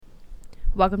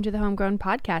Welcome to the Homegrown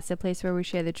Podcast, a place where we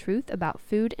share the truth about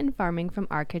food and farming from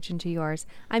our kitchen to yours.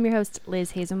 I'm your host,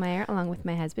 Liz Hazelmeyer, along with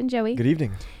my husband, Joey. Good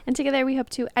evening. And together we hope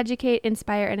to educate,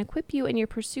 inspire, and equip you in your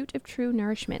pursuit of true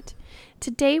nourishment.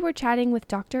 Today we're chatting with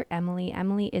Dr. Emily.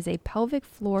 Emily is a pelvic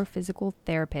floor physical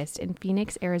therapist in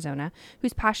Phoenix, Arizona,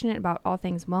 who's passionate about all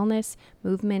things wellness,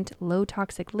 movement, low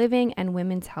toxic living, and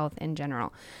women's health in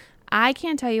general. I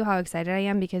can't tell you how excited I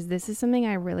am because this is something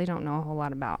I really don't know a whole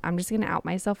lot about. I'm just going to out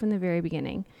myself in the very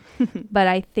beginning. But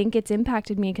I think it's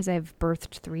impacted me because I've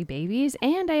birthed 3 babies.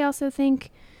 And I also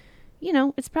think, you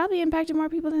know, it's probably impacted more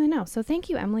people than I know. So thank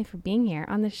you, Emily, for being here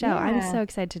on the show. Yeah. I'm so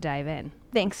excited to dive in.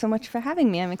 Thanks so much for having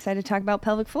me. I'm excited to talk about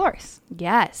pelvic floors.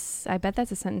 Yes. I bet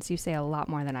that's a sentence you say a lot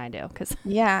more than I do.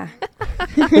 Yeah.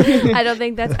 I don't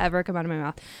think that's ever come out of my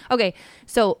mouth. Okay.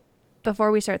 So before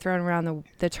we start throwing around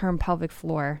the term pelvic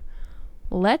floor,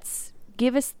 let's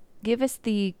give us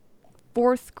the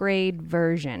 4th grade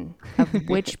version of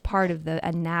which part of the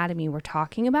anatomy we're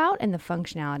talking about and the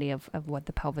functionality of what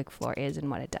the pelvic floor is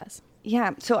and what it does.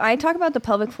 Yeah, so I talk about the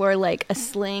pelvic floor like a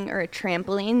sling or a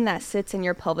trampoline that sits in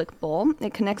your pelvic bowl.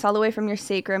 It connects all the way from your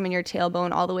sacrum and your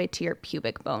tailbone all the way to your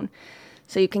pubic bone.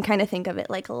 So you can kind of think of it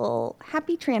like a little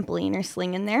happy trampoline or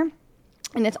sling in there.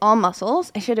 And it's all muscles.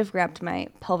 I should have grabbed my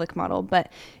pelvic model, but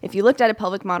if you looked at a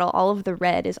pelvic model, all of the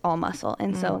red is all muscle.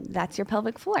 And so that's your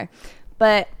pelvic floor.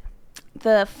 But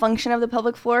the function of the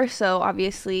pelvic floor, so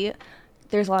obviously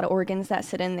there's a lot of organs that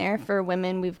sit in there. For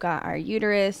women, we've got our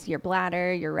uterus, your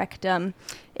bladder, your rectum.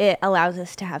 It allows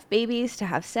us to have babies, to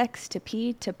have sex, to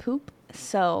pee, to poop.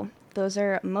 So those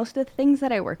are most of the things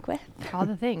that I work with. All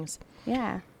the things.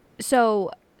 Yeah.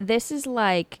 So this is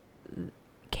like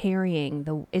carrying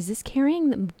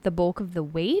the bulk of the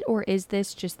weight, or is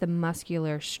this just the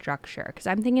muscular structure? Because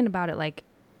I'm thinking about it like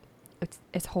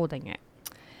it's holding it.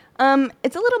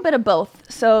 It's a little bit of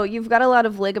both. So you've got a lot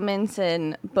of ligaments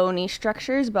and bony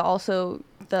structures, but also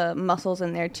the muscles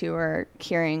in there too are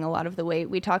carrying a lot of the weight.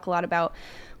 We talk a lot about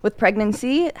with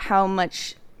pregnancy how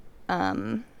much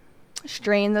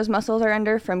strain those muscles are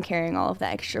under from carrying all of the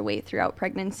extra weight throughout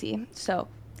pregnancy. So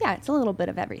yeah, it's a little bit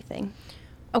of everything.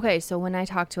 Okay, so when I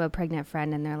talk to a pregnant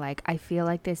friend and they're like, I feel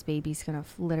like this baby's going to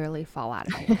literally fall out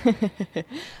of me.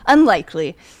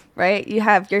 Unlikely, right? You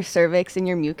have your cervix and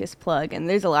your mucus plug, and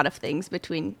there's a lot of things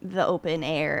between the open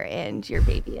air and your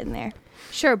baby in there.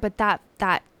 Sure, but that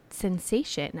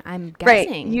sensation, I'm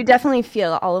guessing. Right, you definitely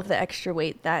feel all of the extra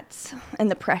weight and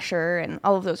the pressure, and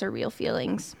all of those are real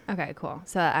feelings. Okay, cool.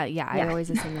 So I always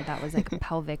assumed that was like a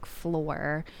pelvic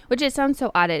floor, which it sounds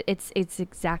so odd. It's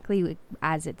exactly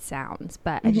as it sounds,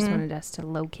 but I just wanted us to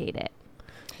locate it.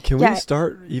 Can we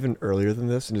start even earlier than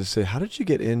this and just say, how did you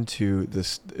get into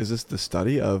this? Is this the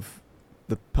study of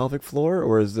the pelvic floor,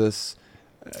 or is this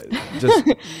just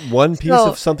one piece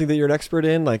of something that you're an expert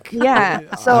in?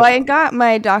 So I got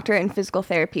my doctorate in physical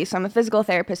therapy. So I'm a physical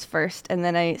therapist first, and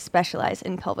then I specialize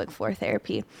in pelvic floor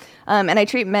therapy. And I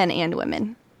treat men and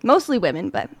women, mostly women,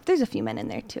 but there's a few men in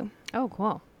there too. Oh,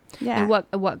 cool. Yeah.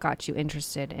 And what got you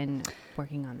interested in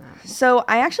working on that? So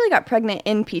I actually got pregnant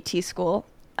in PT school.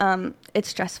 It's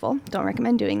stressful. Don't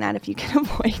recommend doing that if you can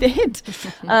avoid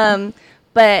it.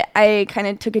 But I kind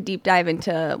of took a deep dive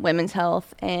into women's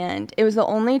health, and it was the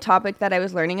only topic that I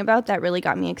was learning about that really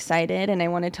got me excited, and I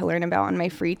wanted to learn about on my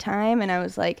free time. And I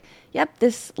was like, yep,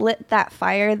 this lit that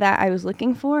fire that I was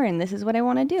looking for, and this is what I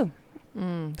want to do.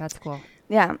 That's cool.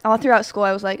 Yeah. All throughout school,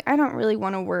 I was like, I don't really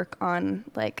want to work on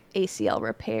like ACL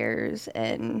repairs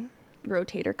and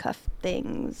rotator cuff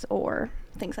things or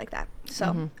things like that.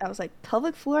 So I was like,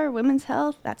 pelvic floor, women's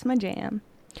health, that's my jam.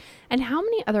 And how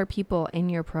many other people in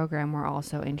your program were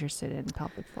also interested in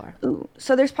pelvic floor? Ooh,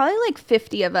 so there's probably like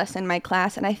 50 of us in my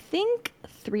class, and I think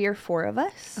 3 or 4 of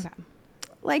us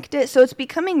liked it. So it's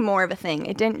becoming more of a thing.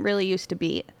 It didn't really used to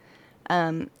be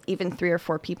even 3 or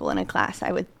 4 people in a class.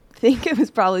 I would think it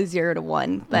was probably 0 to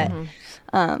 1. But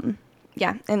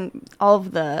yeah, and all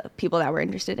of the people that were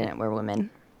interested in it were women.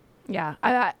 Yeah,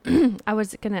 I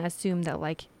was going to assume that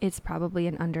like it's probably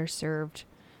an underserved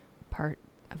part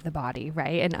of the body,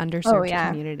 right? An underserved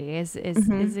community is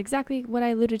exactly what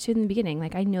I alluded to in the beginning.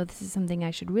 Like, I know this is something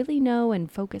I should really know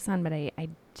and focus on, but I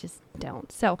just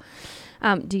don't. So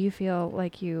do you feel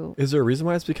like is there a reason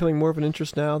why it's becoming more of an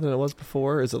interest now than it was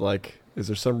before? Is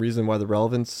there some reason why the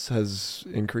relevance has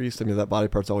increased? I mean, that body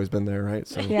part's always been there, right?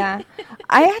 So yeah,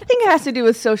 I think it has to do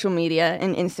with social media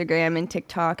and Instagram and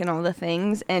TikTok and all the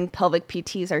things, and pelvic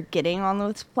PTs are getting on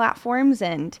those platforms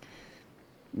and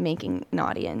making an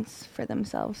audience for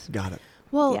themselves. Got it.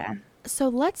 Well, yeah. So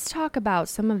let's talk about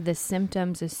some of the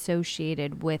symptoms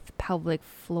associated with pelvic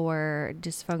floor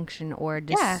dysfunction or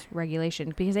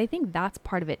dysregulation, because I think that's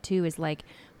part of it too, is like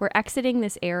we're exiting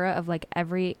this era of like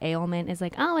every ailment is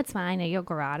like, oh, it's fine, you'll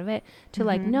grow out of it, to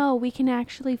like, no, we can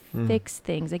actually fix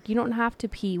things. Like you don't have to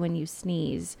pee when you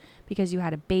sneeze because you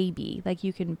had a baby. Like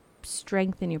you can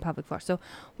strengthen your pelvic floor. So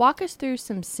walk us through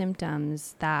some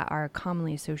symptoms that are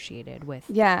commonly associated with.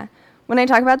 Yeah. When I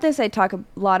talk about this, I talk a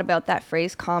lot about that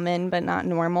phrase common but not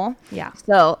normal. Yeah.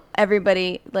 So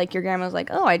everybody, like your grandma's like,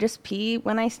 oh, I just pee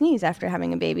when I sneeze after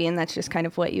having a baby. And that's just kind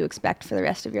of what you expect for the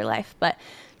rest of your life. But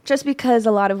just because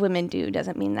a lot of women do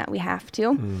doesn't mean that we have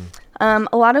to. A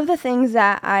lot of the things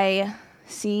that I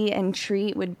see and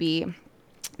treat would be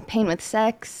pain with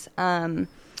sex,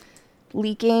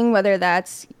 leaking, whether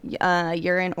that's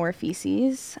urine or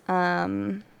feces,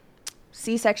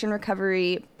 C-section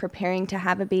recovery, preparing to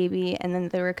have a baby, and then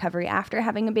the recovery after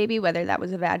having a baby, whether that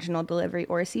was a vaginal delivery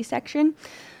or a C-section.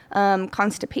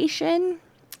 Constipation,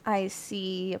 I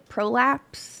see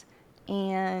prolapse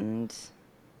and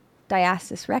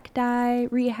diastasis recti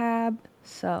rehab.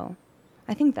 So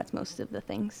I think that's most of the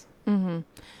things.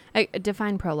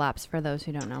 Define prolapse for those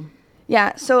who don't know.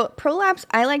 Yeah, so prolapse,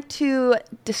 I like to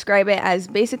describe it as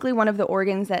basically one of the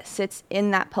organs that sits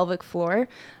in that pelvic floor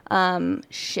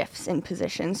shifts in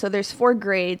position. So there's 4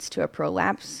 grades to a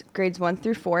prolapse, grades 1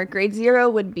 through 4. Grade 0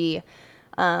 would be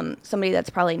somebody that's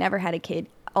probably never had a kid,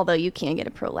 although you can get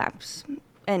a prolapse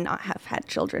and not have had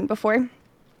children before.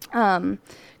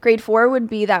 Grade 4 would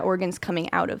be that organ's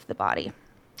coming out of the body.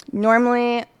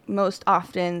 Normally, most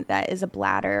often, that is a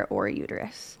bladder or a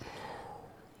uterus.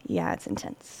 Yeah, it's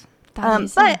intense. That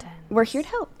is but intense. We're here to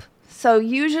help. So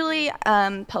usually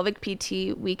pelvic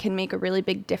PT, we can make a really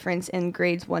big difference in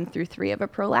grades 1 through 3 of a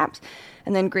prolapse.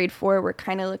 And then grade 4, we're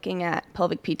kind of looking at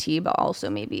pelvic PT, but also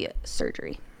maybe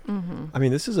surgery. I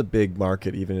mean, this is a big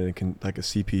market, even in like a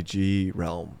CPG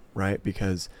realm, right?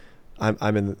 Because I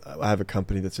have a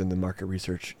company that's in the market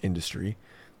research industry,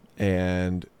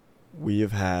 and we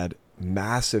have had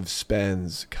massive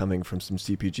spends coming from some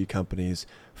CPG companies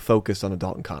focused on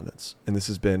adult incontinence. And this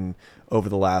has been over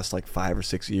the last like 5 or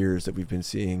 6 years that we've been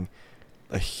seeing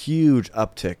a huge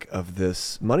uptick of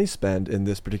this money spend in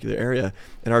this particular area.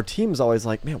 And our team is always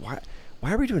like, man, why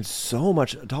are we doing so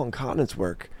much adult incontinence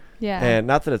work? Yeah. And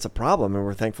not that it's a problem and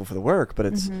we're thankful for the work, but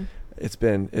it's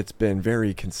been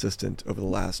very consistent over the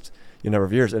last number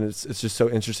of years. And it's just so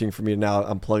interesting for me now.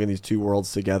 I'm plugging these two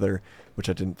worlds together, which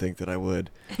I didn't think that I would.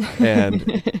 And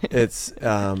it's,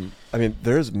 I mean,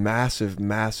 there's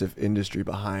massive industry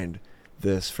behind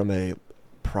this from a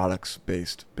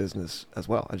products-based business as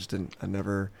well. I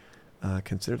never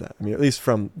considered that. I mean, at least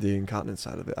from the incontinence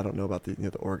side of it. I don't know about the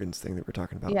the organs thing that we're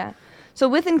talking about. Yeah. So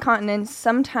with incontinence,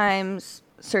 sometimes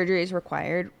surgery is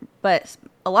required, but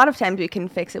a lot of times we can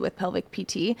fix it with pelvic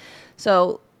PT.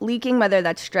 So leaking, whether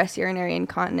that's stress urinary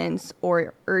incontinence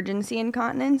or urgency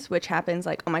incontinence, which happens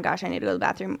like, oh my gosh, I need to go to the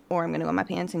bathroom, or I'm going to go in my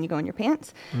pants, and you go in your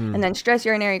pants. And then stress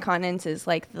urinary incontinence is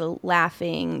like the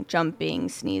laughing, jumping,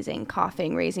 sneezing,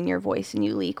 coughing, raising your voice, and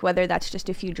you leak, whether that's just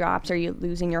a few drops or you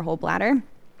losing your whole bladder.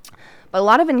 But a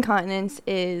lot of incontinence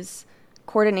is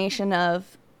coordination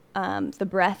of the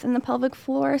breath in the pelvic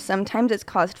floor. Sometimes it's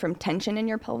caused from tension in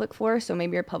your pelvic floor. So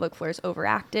maybe your pelvic floor is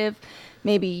overactive.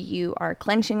 Maybe you are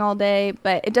clenching all day,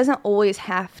 but it doesn't always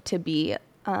have to be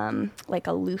like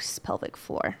a loose pelvic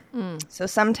floor. So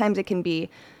sometimes it can be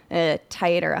a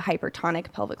tight or a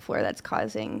hypertonic pelvic floor that's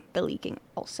causing the leaking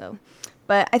also.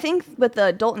 But I think with the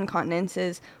adult incontinence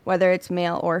is whether it's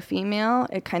male or female,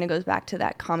 it kind of goes back to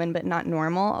that common but not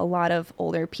normal. A lot of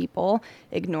older people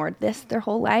ignored this their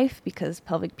whole life because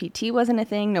pelvic PT wasn't a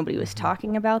thing. Nobody was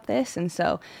talking about this. And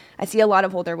so I see a lot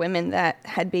of older women that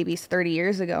had babies 30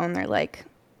 years ago, and they're like,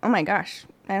 oh my gosh,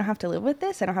 I don't have to live with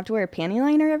this. I don't have to wear a panty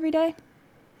liner every day.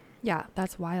 Yeah,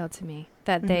 that's wild to me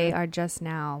that they are just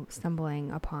now stumbling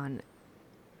upon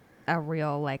a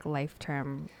real like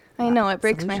life-term I know, it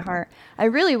breaks solution. my heart. I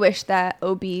really wish that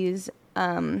OBs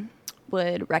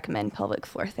would recommend pelvic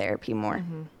floor therapy more.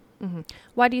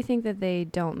 Why do you think that they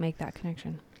don't make that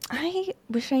connection? I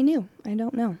wish I knew. I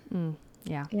don't know.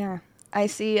 Yeah. Yeah. I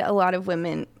see a lot of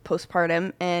women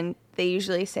postpartum, and they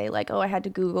usually say like, oh, I had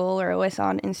to Google, or oh, I saw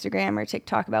on Instagram or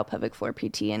TikTok about pelvic floor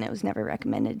PT, and it was never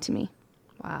recommended to me.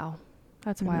 Wow.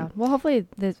 That's wild. Well, hopefully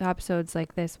the episodes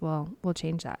like this will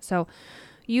change that. So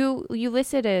you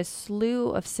listed a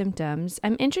slew of symptoms.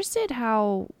 I'm interested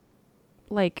how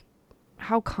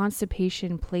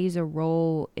constipation plays a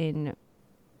role in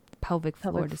pelvic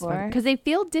floor dysfunction, because they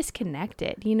feel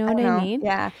disconnected. You know what I mean?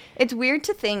 Yeah. It's weird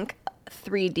to think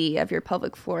 3D of your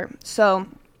pelvic floor. So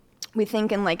we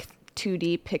think in like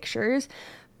 2D pictures.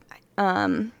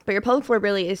 But your pelvic floor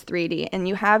really is 3D, and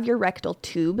you have your rectal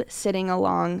tube sitting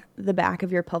along the back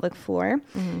of your pelvic floor.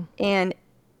 And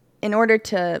in order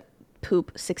to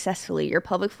poop successfully, your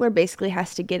pelvic floor basically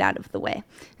has to get out of the way.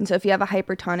 And so if you have a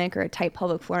hypertonic or a tight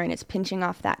pelvic floor and it's pinching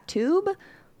off that tube,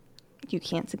 you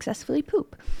can't successfully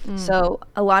poop. So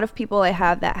a lot of people I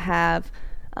have that have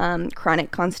chronic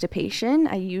constipation,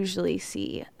 I usually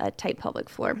see a tight pelvic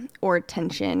floor or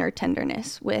tension or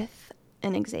tenderness with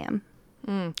an exam.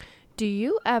 Do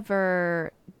you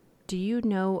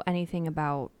know anything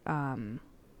about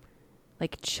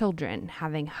like children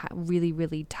having really,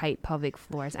 really tight pelvic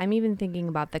floors? I'm even thinking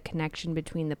about the connection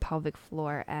between the pelvic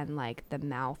floor and like the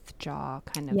mouth jaw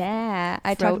kind of. Yeah,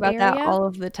 I talk about that all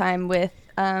of the time with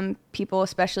people,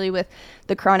 especially with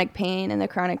the chronic pain and the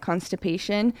chronic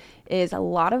constipation, is a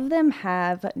lot of them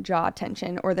have jaw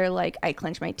tension, or they're like, I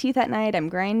clench my teeth at night, I'm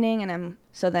grinding, and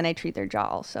so then I treat their jaw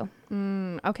also.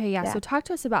 Okay, yeah. So talk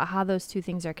to us about how those two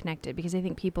things are connected, because I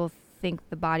think people think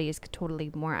the body is totally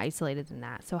more isolated than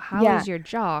that. So how is your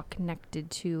jaw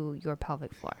connected to your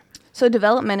pelvic floor? So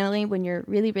developmentally, when you're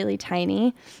really, really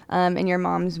tiny in your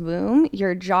mom's womb,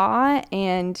 your jaw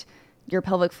and your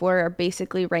pelvic floor are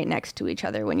basically right next to each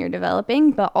other when you're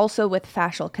developing, but also with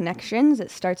fascial connections. It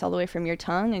starts all the way from your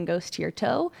tongue and goes to your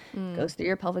toe, goes through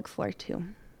your pelvic floor too.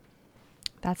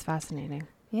 That's fascinating.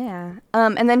 Yeah.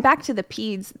 And then back to the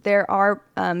peds, there are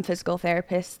physical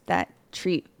therapists that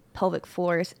treat pelvic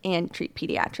floors and treat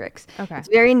pediatrics. Okay. It's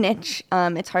very niche.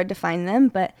 It's hard to find them,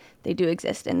 but they do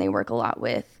exist, and they work a lot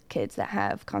with kids that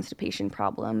have constipation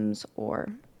problems or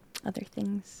other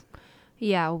things.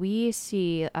 Yeah, we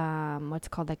see what's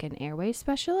called like an airway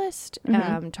specialist,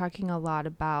 talking a lot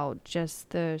about just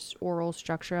the oral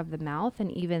structure of the mouth,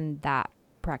 and even that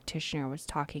practitioner was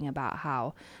talking about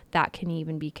how that can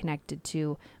even be connected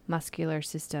to muscular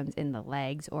systems in the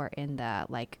legs or in the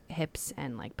like hips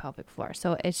and like pelvic floor.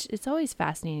 So it's always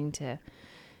fascinating to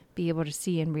be able to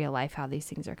see in real life how these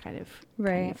things are kind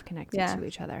of connected to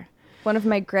each other. One of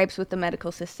my gripes with the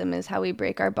medical system is how we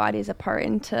break our bodies apart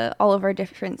into all of our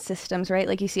different systems, right?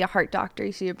 Like you see a heart doctor,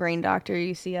 you see a brain doctor,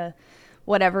 you see a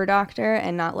whatever doctor,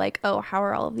 and not like, oh, how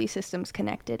are all of these systems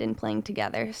connected and playing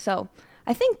together? So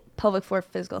I think pelvic floor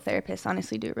physical therapists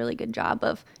honestly do a really good job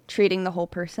of treating the whole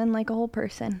person like a whole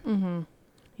person.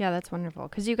 Yeah, that's wonderful.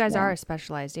 Because you guys are a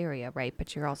specialized area, right?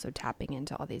 But you're also tapping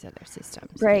into all these other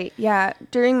systems. Right. Yeah.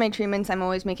 During my treatments, I'm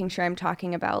always making sure I'm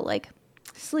talking about like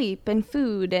sleep and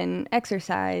food and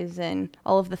exercise and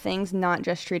all of the things, not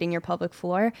just treating your pelvic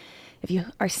floor. If you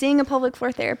are seeing a pelvic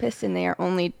floor therapist and they are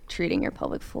only treating your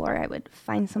pelvic floor, I would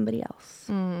find somebody else.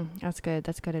 That's good.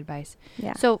 That's good advice.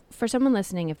 Yeah. So for someone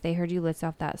listening, if they heard you list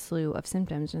off that slew of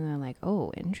symptoms and they're like,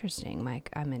 oh, interesting,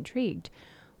 Mike, I'm intrigued.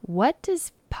 What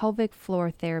does pelvic floor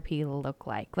therapy look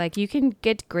like? Like, you can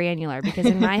get granular, because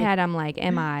in my head, I'm like,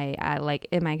 am I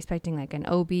expecting like an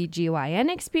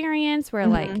OB/GYN experience where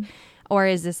like, or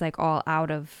is this like all out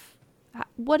of,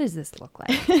 what does this look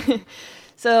like?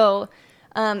 So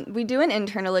we do an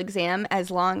internal exam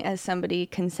as long as somebody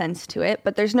consents to it,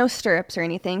 but there's no stirrups or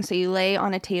anything. So you lay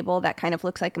on a table that kind of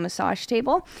looks like a massage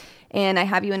table, and I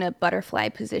have you in a butterfly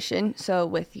position. So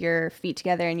with your feet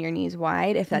together and your knees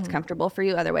wide, if that's comfortable for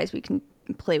you. Otherwise, we can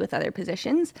play with other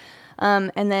positions.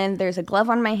 And then there's a glove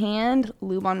on my hand,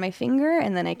 lube on my finger,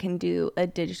 and then I can do a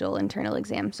digital internal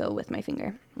exam. So with my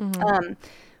finger.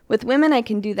 With women, I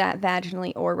can do that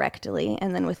vaginally or rectally.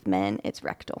 And then with men, it's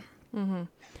rectal.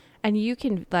 And you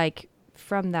can, like,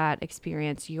 from that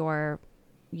experience, you're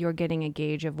getting a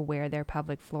gauge of where their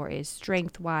pelvic floor is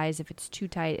strength-wise, if it's too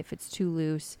tight, if it's too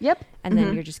loose. Yep. And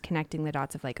then you're just connecting the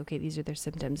dots of like, okay, these are their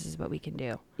symptoms, this is what we can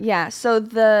do. Yeah. So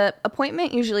the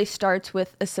appointment usually starts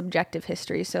with a subjective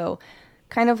history. So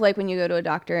kind of like when you go to a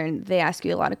doctor and they ask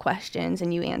you a lot of questions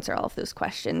and you answer all of those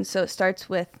questions. So it starts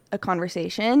with a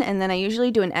conversation, and then I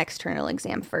usually do an external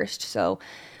exam first. So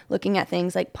looking at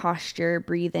things like posture,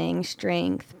 breathing,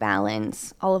 strength,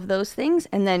 balance, all of those things,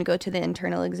 and then go to the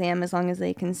internal exam as long as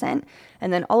they consent.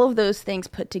 And then all of those things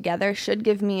put together should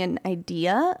give me an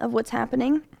idea of what's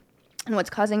happening and what's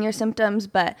causing your symptoms.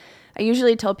 But I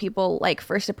usually tell people, like,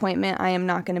 first appointment, I am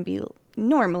not going to be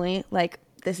normally like,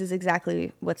 this is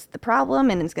exactly what's the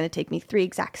problem, and it's going to take me 3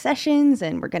 exact sessions,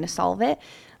 and we're going to solve it,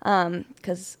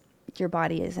 because your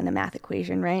body isn't a math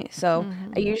equation, right? So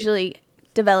I usually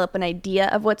develop an idea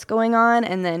of what's going on,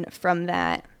 and then from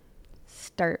that,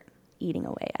 start eating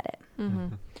away at it.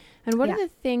 And what are the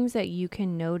things that you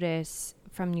can notice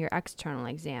from your external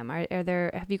exam?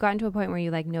 Have you gotten to a point where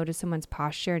you like notice someone's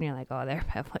posture and you're like, oh, their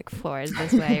pelvic floor is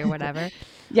this way or whatever?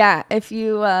 Yeah. If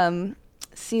you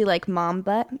see like mom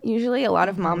butt, usually a lot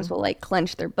of moms will like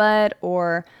clench their butt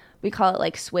or We call it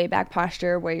like sway back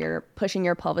posture, where you're pushing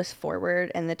your pelvis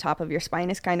forward and the top of your spine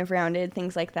is kind of rounded,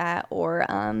 things like that. Or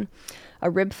a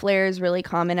rib flare is really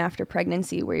common after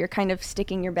pregnancy, where you're kind of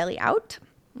sticking your belly out.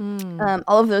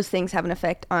 All of those things have an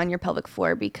effect on your pelvic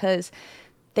floor, because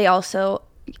they also,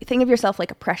 think of yourself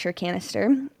like a pressure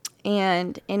canister.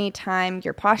 And anytime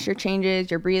your posture changes,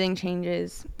 your breathing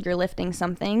changes, you're lifting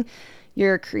something,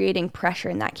 you're creating pressure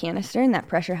in that canister, and that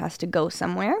pressure has to go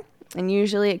somewhere. And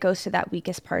usually it goes to that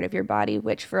weakest part of your body,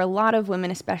 which for a lot of women,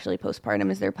 especially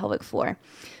postpartum, is their pelvic floor,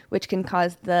 which can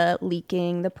cause the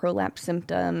leaking, the prolapse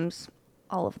symptoms,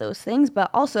 all of those things.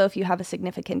 But also if you have a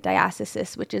significant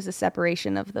diastasis, which is a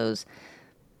separation of those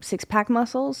six-pack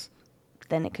muscles,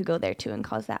 then it could go there too and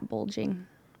cause that bulging.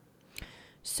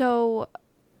 So,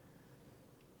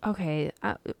 okay,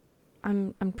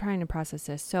 I'm trying to process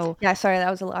this. So yeah, sorry, that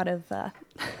was a lot of...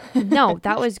 No,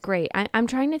 that was great. I'm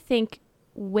trying to think,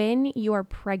 when you're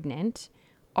pregnant,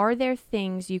 are there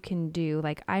things you can do?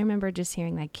 Like, I remember just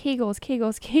hearing like Kegels,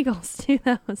 do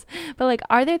those. But like,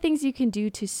 are there things you can do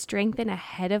to strengthen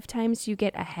ahead of time so you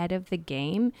get ahead of the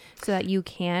game so that you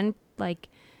can like...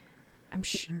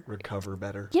 recover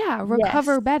better. Yeah,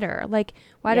 recover better. Like,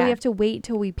 why do we have to wait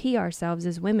till we pee ourselves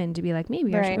as women to be like,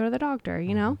 maybe I should go to the doctor,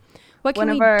 you know? What can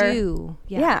we do?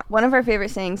 Yeah, one of our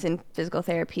favorite sayings in physical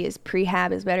therapy is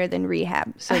prehab is better than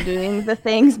rehab. So doing the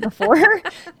things before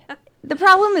the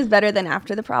problem is better than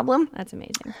after the problem. That's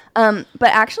amazing. But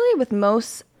actually with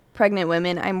most pregnant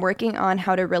women, I'm working on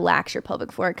how to relax your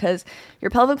pelvic floor, because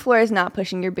your pelvic floor is not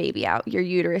pushing your baby out. Your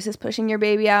uterus is pushing your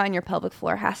baby out, and your pelvic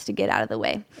floor has to get out of the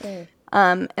way.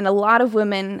 And a lot of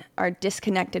women are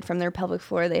disconnected from their pelvic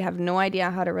floor. They have no idea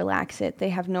how to relax it. They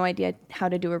have no idea how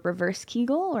to do a reverse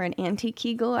Kegel or an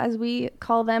anti-Kegel, as we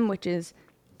call them, which is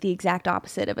the exact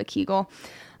opposite of a Kegel.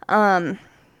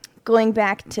 Going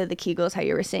back to the Kegels, how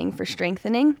you were saying for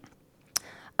strengthening,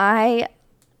 I,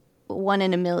 1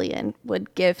 in a million,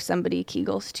 would give somebody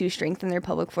Kegels to strengthen their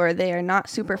pelvic floor. They are not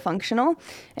super functional,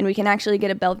 and we can actually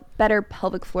get a better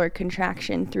pelvic floor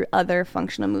contraction through other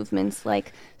functional movements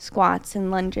like squats and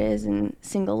lunges and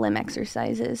single limb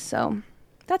exercises. So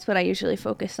that's what I usually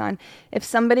focus on. If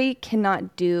somebody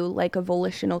cannot do like a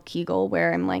volitional Kegel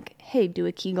where I'm like, hey, do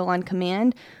a Kegel on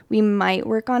command, we might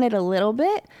work on it a little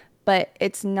bit, but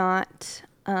it's not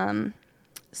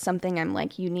something I'm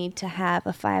like, you need to have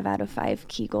a 5 out of 5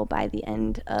 Kegel by the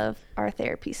end of our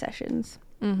therapy sessions.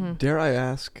 Mm-hmm. Dare I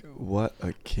ask what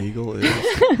a Kegel is?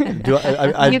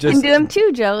 You can do them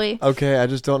too, Joey. Okay, I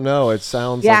just don't know. It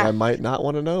sounds like I might not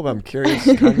want to know, but I'm curious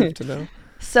kind of to know.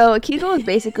 So a Kegel is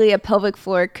basically a pelvic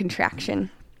floor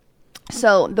contraction.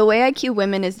 So the way I cue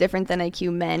women is different than I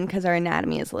cue men, because our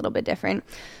anatomy is a little bit different.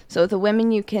 So with the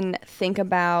women, you can think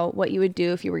about what you would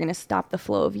do if you were going to stop the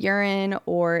flow of urine,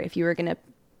 or if you were going to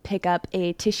pick up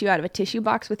a tissue out of a tissue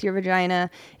box with your vagina,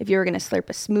 if you were going to slurp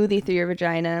a smoothie through your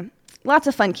vagina. Lots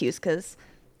of fun cues, because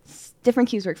different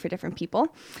cues work for different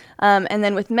people. And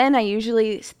then with men, I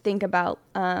usually think about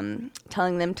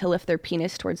telling them to lift their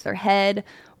penis towards their head,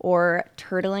 or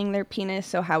turtling their penis.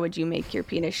 So how would you make your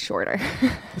penis shorter?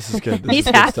 This is good. He's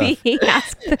happy he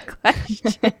asked the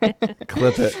question.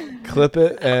 Clip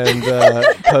it, and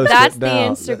post that's it the now.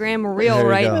 Instagram reel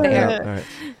right there. Yeah. All right.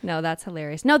 No, that's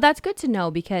hilarious. No, that's good to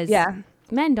know, because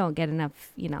men don't get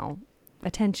enough,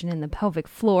 attention in the pelvic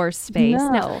floor space.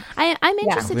 No. I'm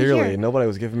interested to Clearly, hear. nobody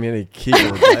was giving me any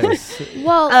Kegel advice.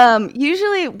 Well,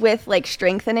 usually with like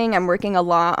strengthening, I'm working a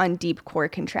lot on deep core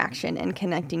contraction and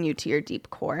connecting you to your deep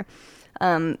core.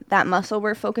 That muscle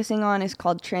we're focusing on is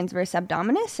called transverse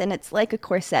abdominis, and it's like a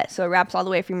corset. So it wraps all the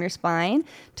way from your spine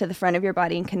to the front of your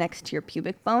body and connects to your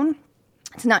pubic bone.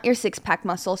 It's not your six-pack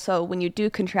muscle, so when you do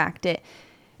contract it,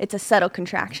 it's a subtle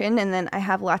contraction. And then I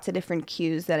have lots of different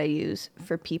cues that I use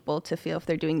for people to feel if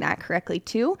they're doing that correctly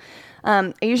too.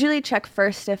 I usually check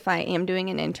first if I am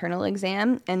doing an internal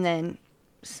exam, and then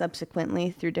subsequently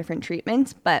through different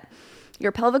treatments. But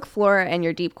your pelvic floor and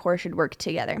your deep core should work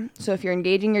together. So if you're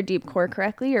engaging your deep core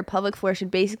correctly, your pelvic floor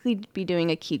should basically be doing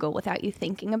a Kegel without you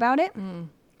thinking about it.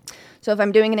 So if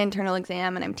I'm doing an internal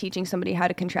exam and I'm teaching somebody how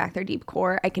to contract their deep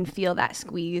core, I can feel that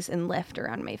squeeze and lift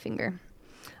around my finger.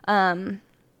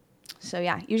 So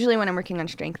yeah, usually when I'm working on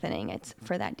strengthening, it's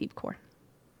for that deep core.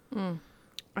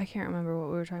 I can't remember what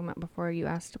we were talking about before you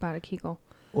asked about a Kegel.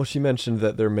 Well, she mentioned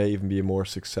that there may even be a more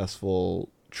successful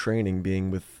training being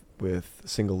with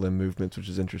single limb movements, which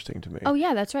is interesting to me. Oh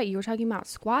yeah, that's right. You were talking about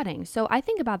squatting. So I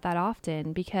think about that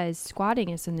often, because squatting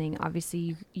is something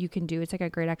obviously you can do. It's like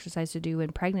a great exercise to do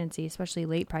in pregnancy, especially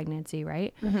late pregnancy,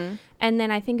 right? Mm-hmm. And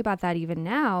then I think about that even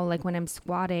now, like when I'm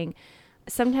squatting,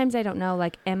 sometimes I don't know,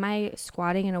 like, am I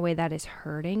squatting in a way that is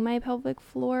hurting my pelvic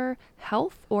floor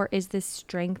health, or is this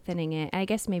strengthening it? I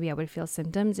guess maybe I would feel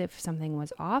symptoms if something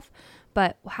was off,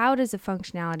 but how does the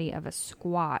functionality of a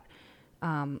squat,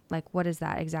 like, what is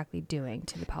that exactly doing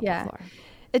to the pelvic floor?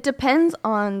 It depends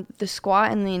on the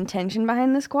squat and the intention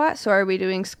behind the squat. So are we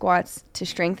doing squats to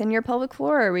strengthen your pelvic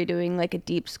floor, or are we doing like a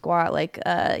deep squat, like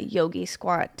a yogi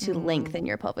squat to lengthen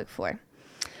your pelvic floor?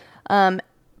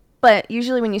 But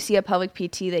usually when you see a pelvic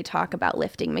PT, they talk about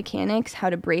lifting mechanics,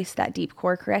 how to brace that deep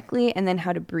core correctly, and then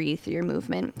how to breathe through your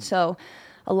movement. So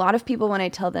a lot of people, when I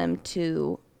tell them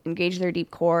to engage their deep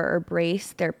core or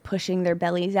brace, they're pushing their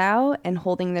bellies out and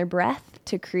holding their breath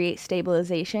to create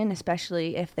stabilization,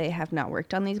 especially if they have not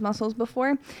worked on these muscles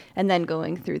before, and then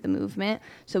going through the movement.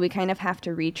 So we kind of have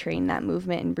to retrain that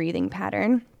movement and breathing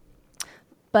pattern.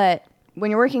 But when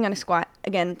you're working on a squat,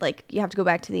 again, like, you have to go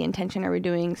back to the intention. Are we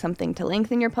doing something to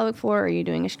lengthen your pelvic floor, or are you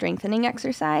doing a strengthening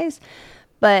exercise?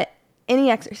 But any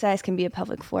exercise can be a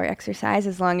pelvic floor exercise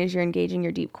as long as you're engaging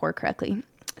your deep core correctly.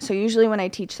 So usually when I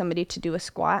teach somebody to do a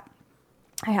squat,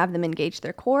 I have them engage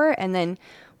their core, and then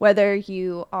whether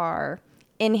you are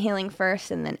inhaling first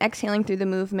and then exhaling through the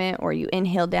movement, or you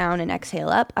inhale down and exhale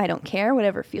up, I don't care.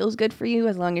 Whatever feels good for you,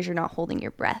 as long as you're not holding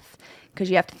your breath. Because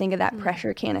you have to think of that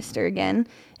pressure canister again.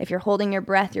 If you're holding your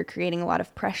breath, you're creating a lot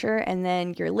of pressure, and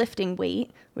then you're lifting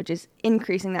weight, which is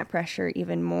increasing that pressure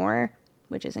even more,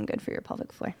 which isn't good for your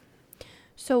pelvic floor.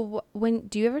 So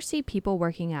do you ever see people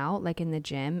working out, like in the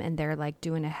gym, and they're like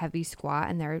doing a heavy squat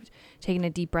and they're taking a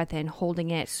deep breath in,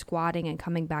 holding it, squatting, and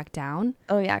coming back down?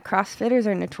 Oh yeah, CrossFitters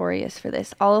are notorious for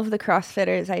this. All of the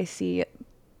CrossFitters I see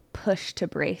push to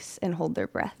brace and hold their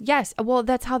breath. Yes. Well,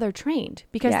 that's how they're trained,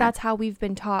 because that's how we've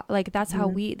been taught. Like, that's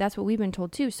how that's what we've been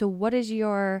told too. So what is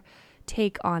your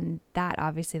take on that?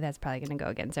 Obviously that's probably going to go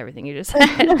against everything you just said.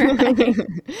 Right?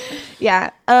 Yeah.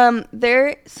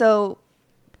 So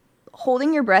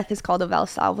holding your breath is called a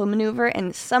Valsalva maneuver,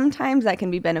 and sometimes that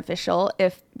can be beneficial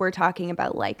if we're talking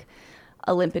about like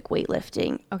Olympic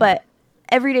weightlifting. Okay. But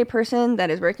everyday person that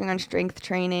is working on strength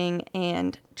training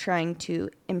and trying to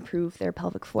improve their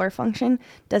pelvic floor function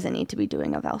doesn't need to be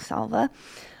doing a Valsalva.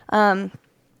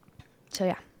 So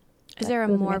yeah. Is there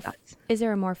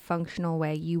a more functional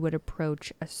way you would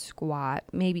approach a squat?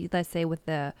 Maybe, let's say with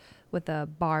a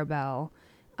barbell,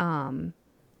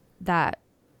 that,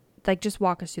 like, just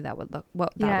walk us through that would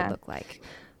look like.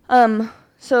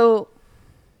 So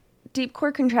deep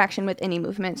core contraction with any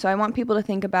movement. So I want people to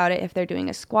think about it if they're doing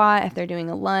a squat, if they're doing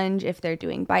a lunge, if they're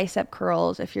doing bicep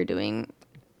curls, if you're doing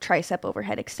tricep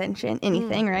overhead extension,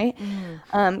 anything, right?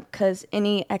 Because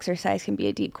any exercise can be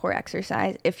a deep core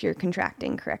exercise if you're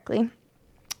contracting correctly.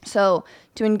 So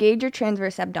to engage your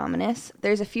transverse abdominis,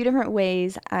 there's a few different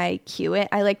ways I cue it.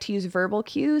 I like to use verbal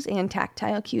cues and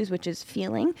tactile cues, which is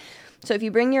feeling. So if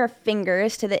you bring your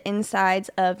fingers to the insides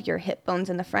of your hip bones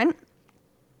in the front,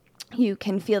 you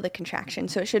can feel the contraction.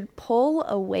 So it should pull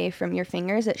away from your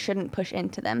fingers. It shouldn't push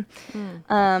into them.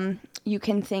 You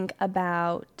can think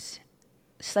about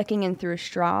sucking in through a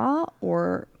straw,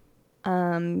 or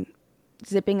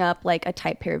zipping up like a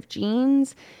tight pair of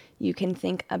jeans. You can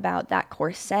think about that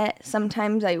corset.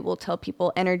 Sometimes I will tell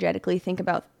people energetically think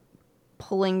about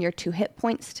pulling your two hip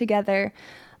points together.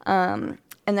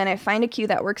 And then I find a cue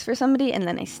that works for somebody, and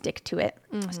then I stick to it.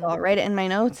 So I'll write it in my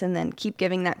notes and then keep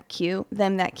giving that cue.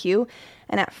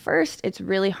 And at first, it's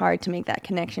really hard to make that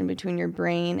connection between your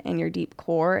brain and your deep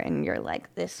core. And you're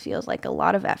like, this feels like a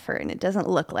lot of effort, and it doesn't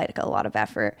look like a lot of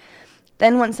effort.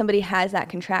 Then once somebody has that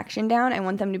contraction down, I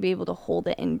want them to be able to hold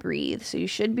it and breathe. So you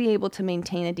should be able to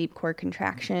maintain a deep core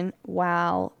contraction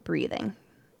while breathing.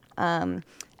 And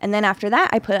then after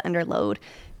that, I put it under load,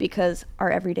 because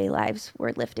our everyday lives,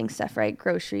 we're lifting stuff, right?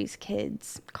 Groceries,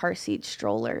 kids, car seats,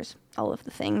 strollers, all of the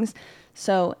things.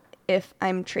 So if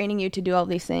I'm training you to do all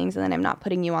these things and then I'm not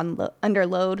putting you on under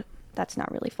load, that's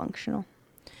not really functional.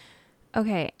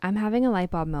 Okay, I'm having a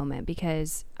light bulb moment,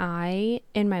 because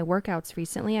in my workouts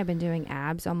recently, I've been doing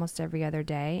abs almost every other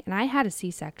day, and I had a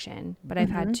C-section, but I've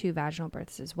had 2 vaginal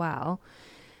births as well.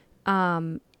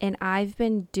 And I've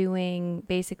been doing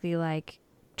basically like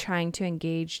trying to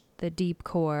engage the deep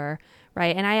core,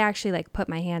 right? And I actually like put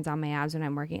my hands on my abs when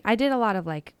I'm working. I did a lot of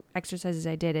like exercises.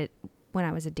 I did it when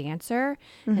I was a dancer.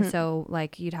 And so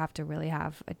like you'd have to really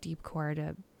have a deep core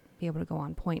to be able to go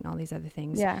on point and all these other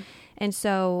things. Yeah. And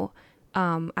so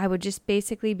I would just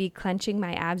basically be clenching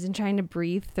my abs and trying to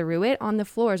breathe through it on the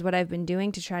floor is what I've been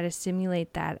doing to try to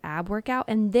simulate that ab workout.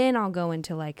 And then I'll go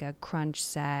into like a crunch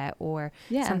set or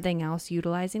something else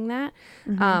utilizing that.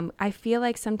 I feel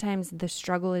like sometimes the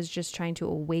struggle is just trying to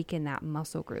awaken that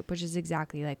muscle group, which is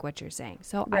exactly like what you're saying.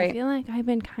 So I feel like I've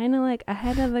been kind of like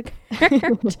ahead of the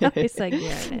curve. It's like,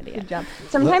 you're an idiot. Good job.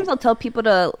 Sometimes I'll tell people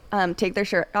to take their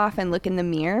shirt off and look in the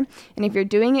mirror. And if you're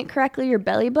doing it correctly, your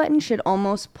belly button should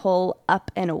almost pull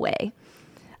up and away.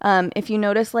 If you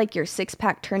notice like your six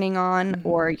pack turning on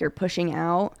or you're pushing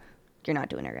out, you're not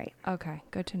doing it right. Okay,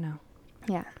 good to know.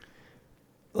 Yeah.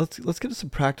 Let's get to some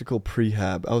practical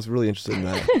prehab. I was really interested in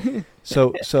that.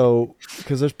 So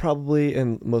because there's probably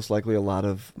and most likely a lot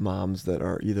of moms that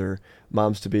are either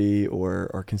moms to be or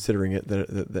are considering it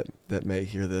that may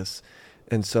hear this.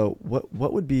 And so what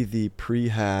would be the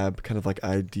prehab kind of like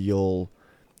ideal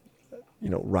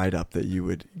write up that you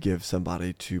would give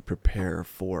somebody to prepare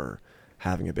for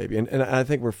having a baby? And I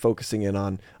think we're focusing in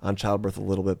on childbirth a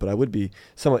little bit, but I would be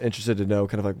somewhat interested to know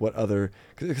kind of like what other,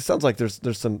 because it sounds like there's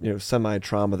some semi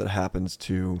trauma that happens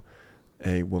to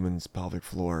a woman's pelvic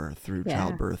floor through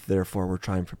childbirth. Therefore, we're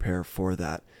trying to prepare for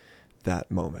that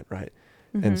moment, right?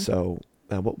 And so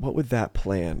what would that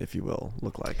plan, if you will,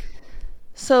 look like?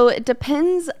 So it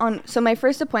depends on, so my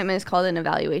first appointment is called an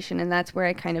evaluation, and that's where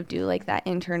I kind of do like that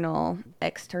internal,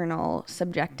 external,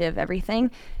 subjective,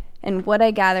 everything. And what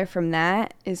I gather from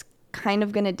that is kind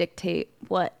of going to dictate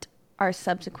what our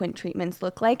subsequent treatments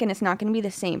look like. And it's not going to be the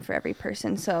same for every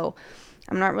person. So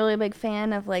I'm not really a big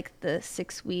fan of like the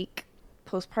 6-week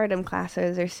postpartum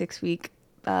classes or 6-week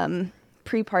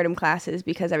prepartum classes,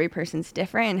 because every person's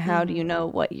different. And how do you know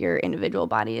what your individual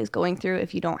body is going through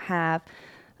if you don't have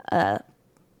a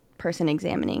person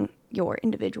examining your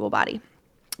individual body?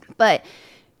 But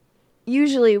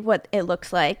usually what it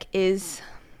looks like is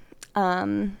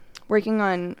working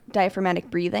on diaphragmatic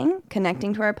breathing,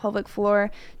 connecting to our pelvic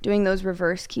floor, doing those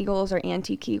reverse Kegels or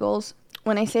anti-Kegels.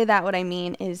 When I say that, what I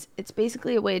mean is it's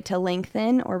basically a way to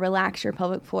lengthen or relax your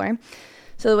pelvic floor.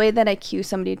 So the way that I cue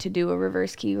somebody to do a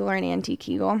reverse Kegel or an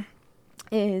anti-Kegel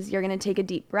is you're going to take a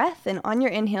deep breath, and on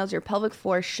your inhales, your pelvic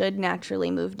floor should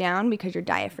naturally move down because your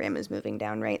diaphragm is moving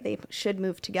down, right? They should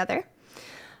move together.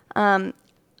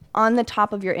 On the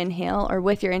top of your inhale, or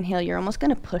with your inhale, you're almost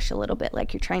going to push a little bit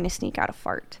like you're trying to sneak out a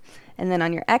fart. And then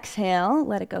on your exhale,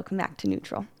 let it go, come back to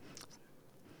neutral.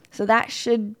 So that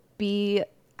should be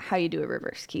how you do a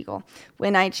reverse Kegel.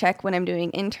 When I check when I'm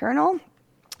doing internal,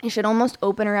 it should almost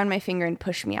open around my finger and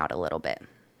push me out a little bit.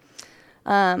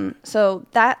 So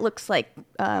that looks like,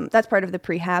 that's part of the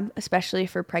prehab, especially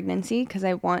for pregnancy, because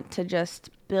I want to just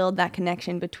build that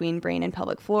connection between brain and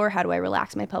pelvic floor. How do I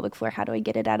relax my pelvic floor? How do I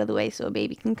get it out of the way so a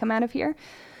baby can come out of here?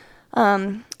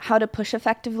 How to push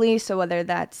effectively. So whether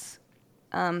that's,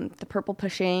 the purple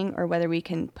pushing or whether we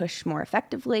can push more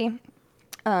effectively,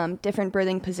 different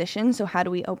birthing positions. So how do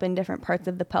we open different parts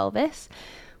of the pelvis?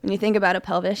 When you think about a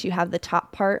pelvis, you have the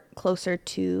top part closer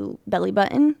to belly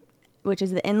button, which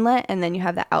is the inlet, and then you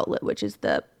have the outlet, which is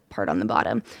the part on the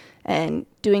bottom. And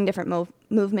doing different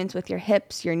movements with your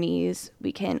hips, your knees,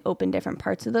 we can open different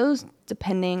parts of those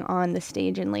depending on the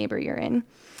stage in labor you're in.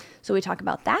 So we talk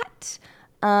about that.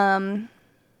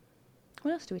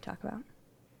 What else do we talk about?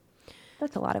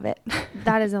 That's a lot of it.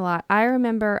 That is a lot. I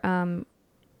remember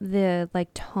the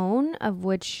like tone of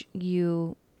which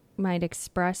you might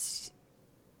express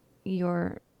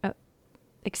your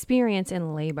experience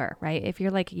in labor, right? If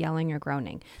you're like yelling or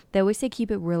groaning, they always say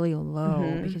keep it really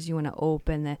low because you want to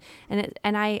open the,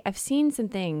 and I've seen some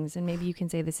things, and maybe you can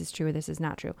say this is true or this is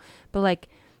not true, but like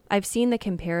I've seen the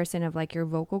comparison of like your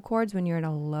vocal cords when you're in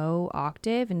a low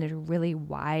octave and they're really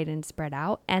wide and spread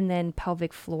out, and then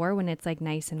pelvic floor when it's like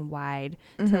nice and wide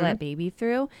to let baby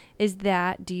through.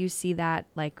 Do you see that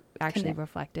like actually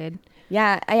reflected?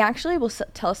 Yeah, I actually will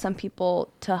tell some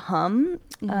people to hum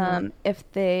if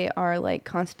they are like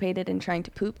constipated and trying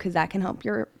to poop, because that can help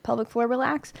your pelvic floor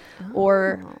relax.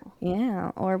 Or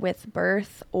with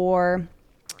birth, or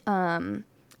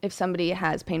if somebody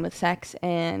has pain with sex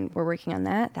and we're working on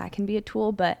that can be a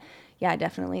tool. But yeah,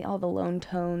 definitely all the lone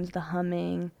tones, the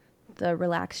humming, the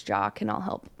relaxed jaw can all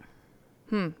help.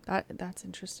 That's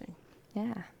interesting.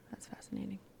 Yeah, that's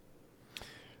fascinating.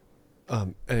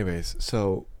 Anyways,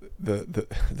 so I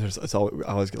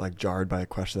always get like jarred by a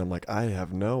question. I'm like, I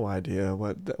have no idea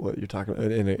what you're talking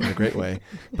about in a great way.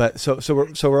 But so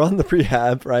we're on the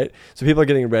prehab, right? So people are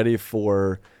getting ready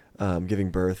for giving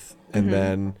birth, and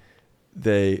then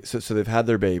so they've had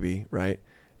their baby, right?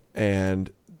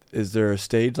 And is there a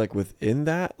stage like within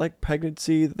that like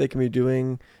pregnancy that they can be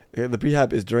doing? The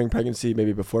prehab is during pregnancy,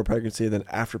 maybe before pregnancy, then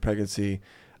after pregnancy.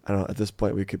 I don't know, at this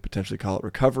point we could potentially call it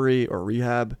recovery or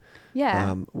rehab.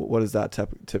 Yeah. What is that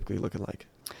typically looking like?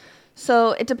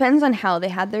 So it depends on how they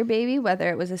had their baby, whether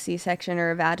it was a C-section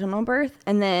or a vaginal birth,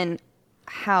 and then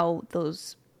how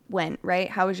those went, right?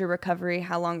 How was your recovery?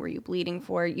 How long were you bleeding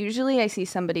for? Usually I see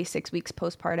somebody 6 weeks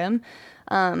postpartum,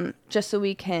 just so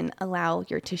we can allow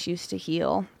your tissues to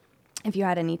heal if you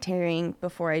had any tearing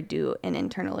before I do an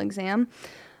internal exam.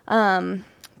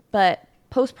 But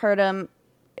postpartum,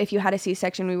 if you had a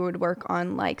C-section, we would work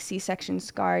on like C-section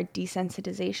scar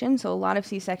desensitization. So a lot of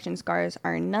C-section scars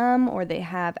are numb or they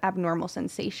have abnormal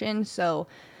sensation. So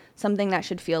something that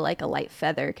should feel like a light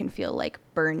feather can feel like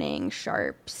burning,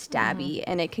 sharp, stabby,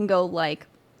 and it can go like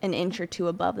an inch or two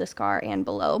above the scar and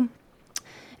below. And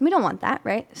we don't want that,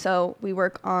 right? So we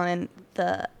work on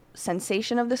the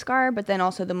sensation of the scar, but then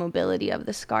also the mobility of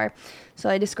the scar. So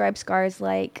I describe scars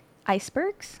like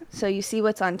icebergs. So you see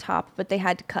what's on top, but they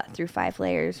had to cut through 5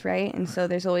 layers, right? And so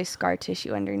there's always scar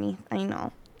tissue underneath. I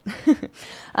know.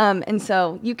 And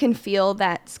so you can feel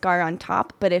that scar on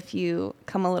top, but if you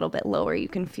come a little bit lower, you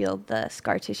can feel the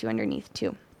scar tissue underneath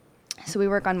too. So we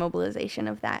work on mobilization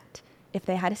of that if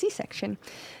they had a C-section.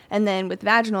 And then with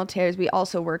vaginal tears, we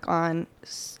also work on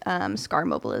scar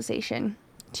mobilization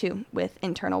too with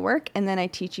internal work. And then I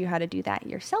teach you how to do that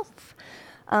yourself.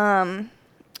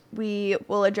 We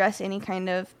will address any kind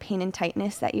of pain and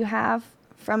tightness that you have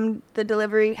from the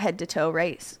delivery head to toe,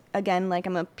 right? Again, like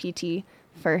I'm a PT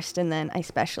first, and then I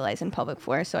specialize in pelvic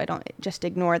floor, so I don't just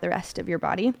ignore the rest of your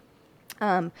body.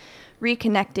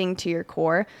 Reconnecting to your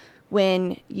core.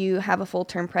 When you have a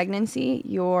full-term pregnancy,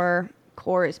 your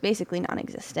core is basically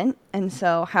non-existent. And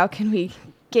so how can we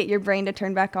get your brain to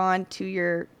turn back on to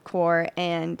your core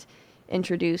and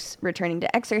introduce returning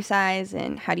to exercise,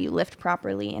 and how do you lift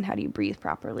properly, and how do you breathe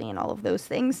properly, and all of those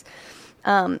things.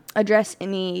 Address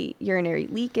any urinary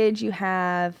leakage you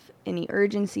have, any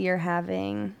urgency you're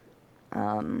having.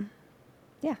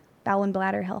 Bowel and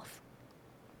bladder health.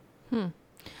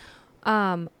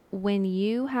 When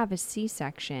you have a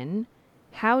C-section,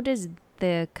 how does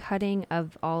the cutting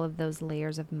of all of those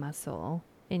layers of muscle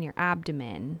in your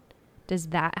abdomen, does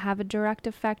that have a direct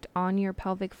effect on your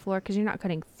pelvic floor? Because you're not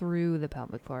cutting through the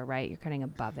pelvic floor, right? You're cutting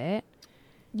above it.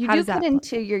 You do cut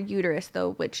into your uterus,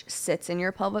 though, which sits in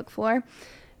your pelvic floor.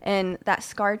 And that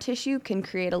scar tissue can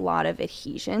create a lot of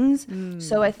adhesions.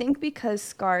 So I think because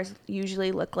scars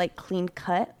usually look like clean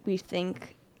cut, we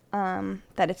think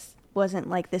that it wasn't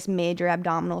like this major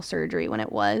abdominal surgery when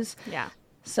it was. Yeah.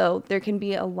 So there can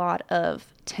be a lot of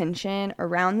tension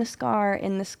around the scar,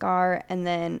 in the scar, and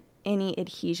then any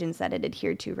adhesions that it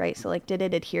adhered to, right? So like, did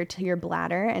it adhere to your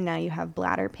bladder and now you have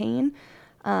bladder pain?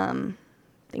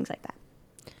 Things like that.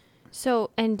 So,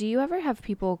 and do you ever have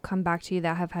people come back to you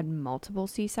that have had multiple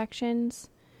C-sections?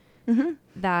 Mm-hmm.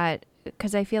 That,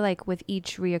 because I feel like with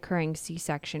each reoccurring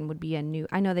C-section would be a new,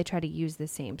 I know they try to use the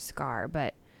same scar,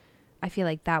 but I feel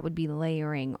like that would be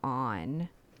layering on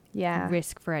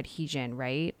risk for adhesion,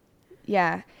 right?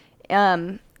 Yeah.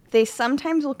 They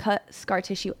sometimes will cut scar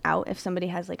tissue out if somebody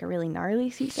has like a really gnarly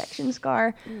C-section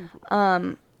scar.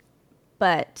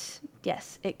 But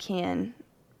yes, it can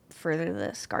further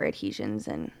the scar adhesions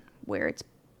and where it's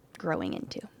growing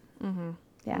into.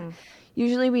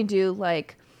 Usually we do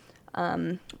like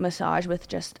massage with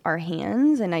just our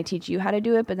hands, and I teach you how to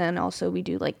do it, but then also we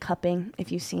do like cupping.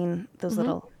 If you've seen those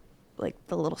little, like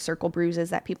the little circle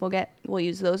bruises that people get, we'll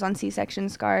use those on C-section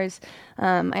scars.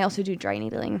 I also do dry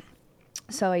needling,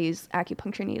 so I use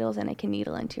acupuncture needles and I can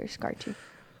needle into your scar too.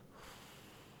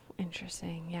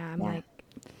 Interesting. Yeah, I'm like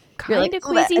kind of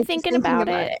queasy thinking about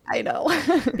it. I know.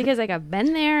 Because like I've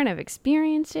been there and I've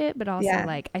experienced it, but also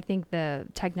like I think the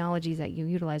technologies that you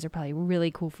utilize are probably really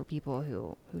cool for people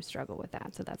who struggle with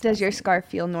that. So that's. Does your scar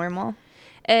feel normal?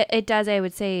 It does. I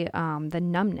would say the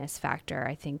numbness factor.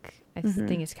 I think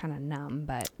it's kind of numb,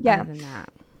 but other than that.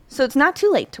 So it's not too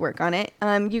late to work on it.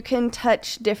 You can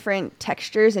touch different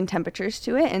textures and temperatures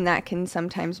to it, and that can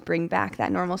sometimes bring back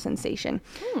that normal sensation.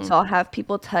 So I'll have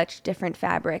people touch different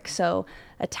fabrics. So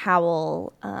a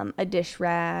towel, a dish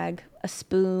rag, a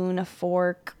spoon, a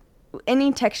fork,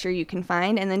 any texture you can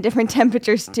find, and then different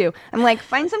temperatures too. I'm like,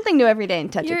 find something new every day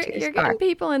and touch it to your You're scar. getting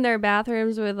people in their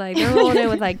bathrooms with like, they're rolling in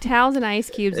with like towels and ice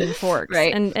cubes and forks.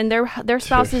 Right. And their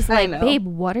spouse is like, babe,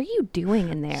 what are you doing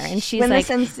in there? And she's when like,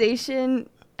 the sensation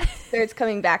starts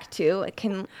coming back too, it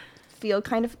can feel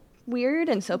kind of weird,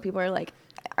 and so people are like,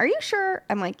 are you sure?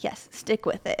 I'm like, yes, stick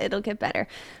with it, it'll get better.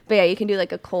 But yeah, you can do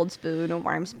like a cold spoon, a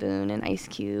warm spoon, an ice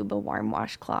cube, a warm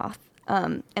washcloth,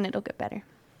 and it'll get better.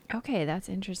 okay, that's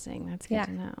interesting. That's good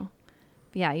to know.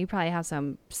 Yeah, you probably have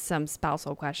some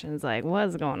spousal questions like,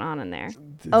 what's going on in there?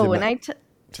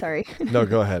 Sorry. No,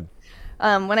 go ahead.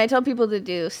 When I tell people to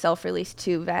do self-release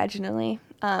too vaginally,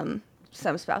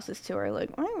 some spouses too are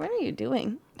like, what are you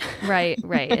doing? Right.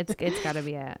 It's got to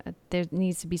be there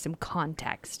needs to be some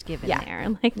context given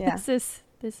there. Like this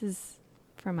is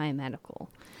for my medical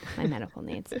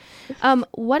needs.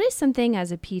 What is something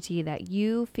as a PT that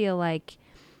you feel like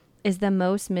is the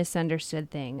most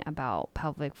misunderstood thing about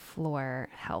pelvic floor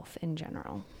health in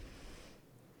general?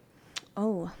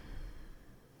 Oh,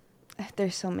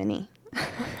 there's so many.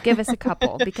 Give us a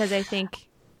couple, because I think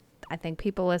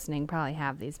people listening probably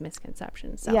have these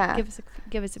misconceptions. So give us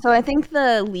a So I think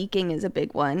the leaking is a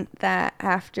big one, that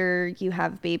after you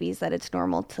have babies that it's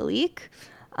normal to leak,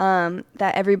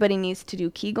 that everybody needs to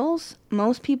do Kegels.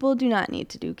 Most people do not need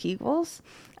to do Kegels.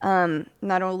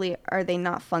 Not only are they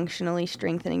not functionally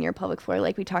strengthening your pelvic floor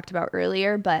like we talked about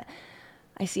earlier, but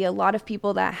I see a lot of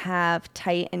people that have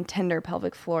tight and tender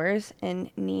pelvic floors and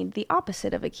need the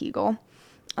opposite of a Kegel.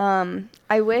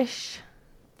 I wish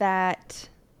that,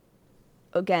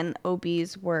 again,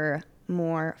 OBs were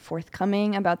more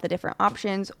forthcoming about the different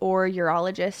options, or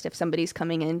urologist if somebody's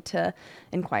coming in to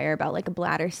inquire about like a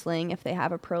bladder sling if they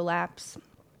have a prolapse.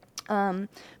 But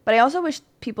I also wish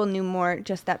people knew more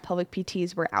just that pelvic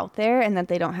PTs were out there and that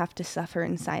they don't have to suffer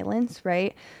in silence,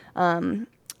 right?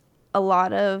 A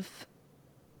lot of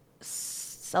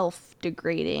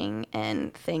self-degrading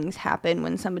and things happen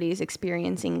when somebody's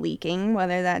experiencing leaking,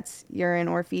 whether that's urine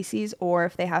or feces, or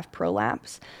if they have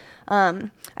prolapse. I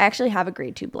actually have a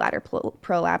grade 2 bladder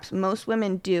prolapse. Most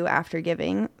women do after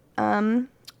giving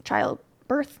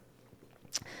childbirth.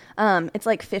 It's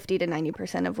like 50 to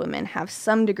 90% of women have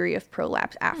some degree of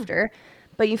prolapse after,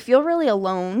 but you feel really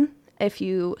alone if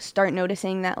you start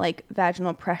noticing that like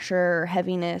vaginal pressure or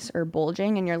heaviness or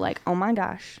bulging, and you're like, oh my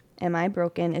gosh, am I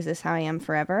broken? Is this how I am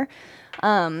forever?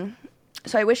 So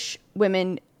I wish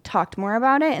women talked more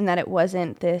about it and that it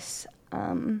wasn't this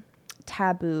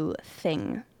taboo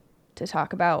thing to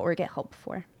talk about or get help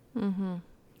for. Mm-hmm.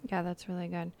 Yeah, that's really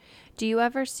good. Do you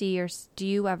ever do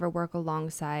you ever work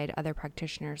alongside other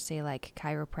practitioners, say like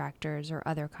chiropractors or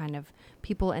other kind of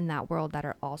people in that world that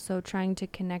are also trying to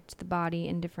connect the body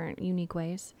in different unique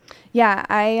ways? Yeah,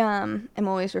 I am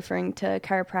always referring to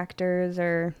chiropractors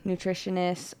or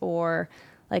nutritionists or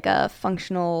like a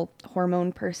functional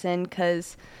hormone person,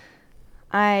 because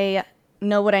I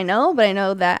know what I know, but I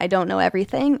know that I don't know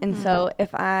everything. And so if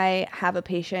I have a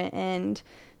patient and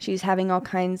she's having all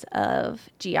kinds of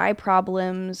GI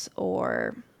problems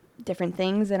or different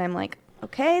things, and I'm like,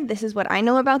 okay, this is what I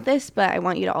know about this, but I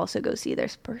want you to also go see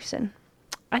this person.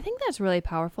 I think that's really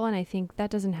powerful, and I think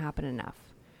that doesn't happen enough.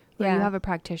 Where you have a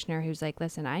practitioner who's like,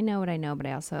 listen, I know what I know, but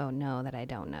I also know that I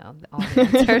don't know all the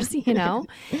answers, you know?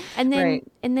 And then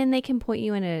and then they can point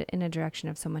you in a direction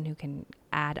of someone who can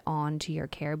add on to your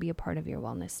care, be a part of your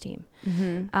wellness team.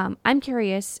 Mm-hmm. I'm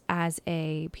curious, as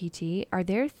a PT, are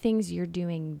there things you're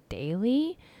doing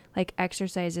daily, like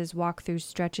exercises, walkthroughs,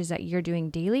 stretches that you're doing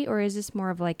daily, or is this more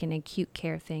of like an acute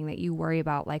care thing that you worry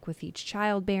about, like with each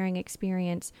childbearing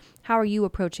experience? How are you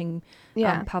approaching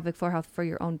pelvic floor health for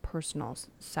your own personal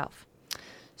self?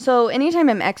 So anytime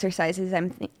I'm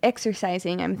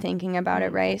exercising, I'm thinking about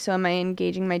it, right? So am I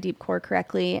engaging my deep core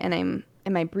correctly, and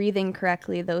am I breathing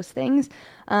correctly? Those things.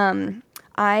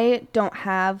 I don't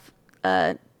have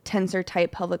a tensor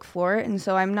type pelvic floor, and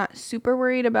so I'm not super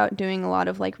worried about doing a lot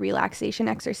of like relaxation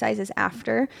exercises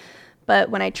after.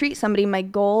 But when I treat somebody, my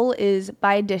goal is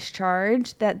by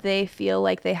discharge that they feel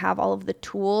like they have all of the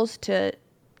tools to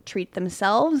treat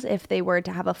themselves if they were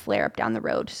to have a flare up down the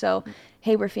road. So,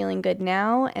 hey, we're feeling good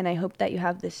now, and I hope that you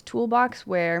have this toolbox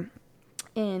where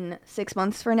in 6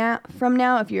 months from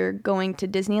now, if you're going to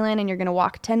Disneyland and you're going to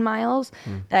walk 10 miles,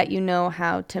 that you know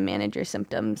how to manage your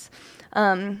symptoms.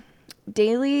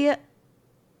 Daily, I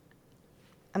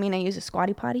mean, I use a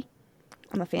squatty potty.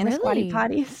 I'm a fan of squatty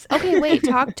potties. Okay, wait,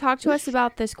 talk to us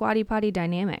about the squatty potty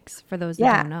dynamics for those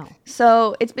that don't know.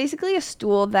 So it's basically a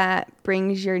stool that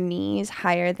brings your knees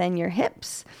higher than your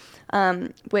hips,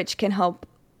 which can help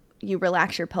you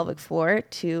relax your pelvic floor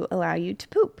to allow you to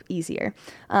poop easier.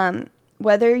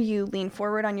 Whether you lean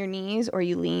forward on your knees or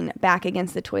you lean back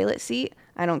against the toilet seat,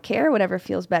 I don't care, whatever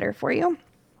feels better for you.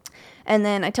 And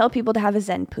then I tell people to have a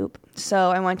Zen poop.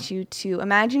 So I want you to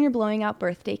imagine you're blowing out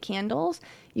birthday candles.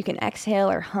 You can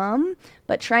exhale or hum,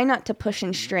 but try not to push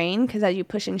and strain, because as you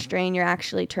push and strain, you're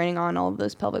actually turning on all of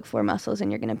those pelvic floor muscles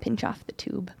and you're going to pinch off the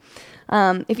tube.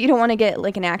 If you don't want to get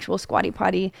like an actual squatty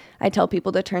potty, I tell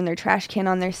people to turn their trash can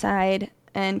on their side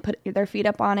and put their feet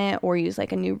up on it, or use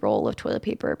like a new roll of toilet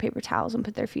paper or paper towels and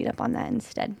put their feet up on that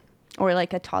instead, or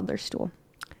like a toddler stool.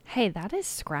 Hey, that is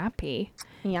scrappy.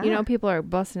 Yeah. You know, people are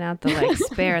busting out the like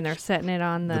spare and they're setting it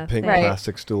on The the pink thing.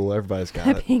 plastic stool. Everybody's got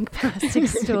The it. pink plastic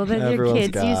stool that your Everyone's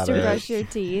kids got used to it. brush your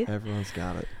teeth. Everyone's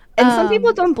got it. And some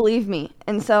people don't believe me.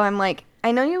 And so I'm like,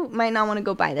 I know you might not want to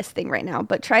go buy this thing right now,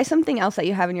 but try something else that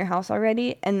you have in your house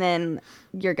already, and then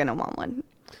you're going to want one.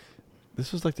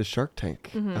 This was like the Shark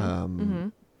Tank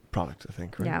product, I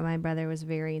think, right? Yeah, my brother was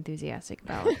very enthusiastic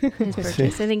about his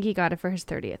purchase. I think he got it for his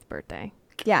 30th birthday.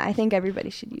 Yeah, I think everybody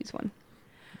should use one.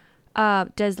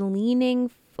 Does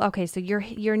leaning... Okay, so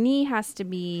your knee has to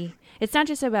be... It's not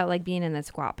just about like being in the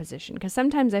squat position, because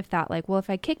sometimes I've thought like, well, if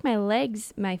I kick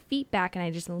my feet back and I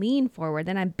just lean forward,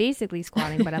 then I'm basically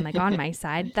squatting, but I'm like on my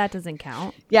side. That doesn't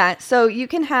count. Yeah, so you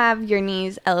can have your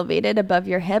knees elevated above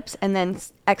your hips and then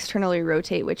externally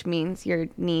rotate, which means your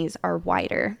knees are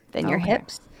wider than your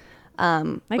hips.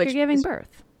 Like you're giving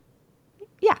birth.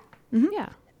 Yeah. Mm-hmm. Yeah.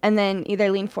 And then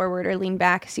either lean forward or lean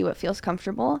back, see what feels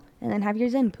comfortable, and then have your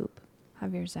Zen poop.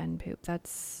 Have your Zen poop.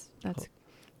 That's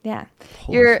Yeah.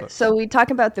 Holy So we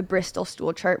talk about the Bristol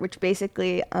stool chart, which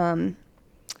basically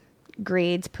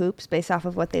grades poops based off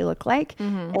of what they look like.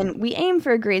 Mm-hmm. And we aim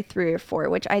for a grade 3 or 4,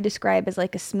 which I describe as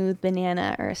like a smooth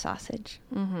banana or a sausage.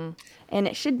 Mm-hmm. And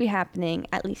it should be happening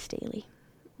at least daily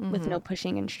with no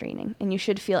pushing and straining. And you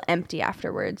should feel empty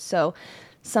afterwards. So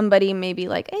somebody may be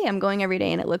like, hey, I'm going every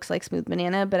day and it looks like smooth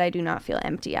banana, but I do not feel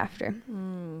empty after.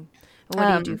 What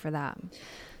do you do for that?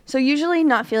 So usually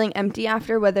not feeling empty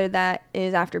after, whether that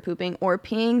is after pooping or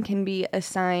peeing, can be a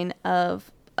sign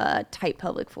of a tight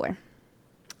pelvic floor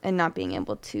and not being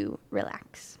able to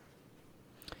relax.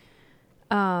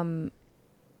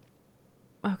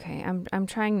 Okay, I'm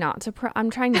trying not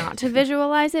to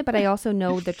visualize it, but I also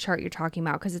know the chart you're talking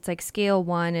about, because it's like scale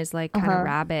 1 is like kind of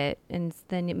rabbit, and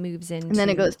then it moves into, And then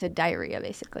it goes to diarrhea,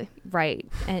 basically. right,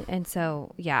 and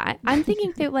so yeah, I'm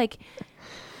thinking that like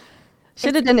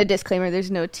Should have done a disclaimer.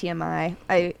 There's no TMI.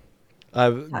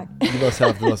 You must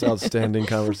have the most outstanding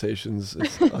conversations.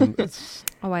 It's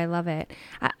oh, I love it.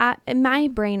 And my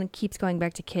brain keeps going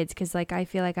back to kids, because like I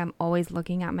feel like I'm always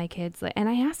looking at my kids, like, and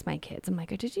I ask my kids, I'm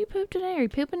like, did you poop today? Are you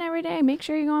pooping every day? Make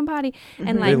sure you go on potty.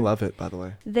 And like they love it, by the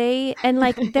way. Their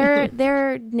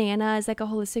Nana is like a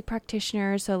holistic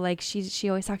practitioner, so like she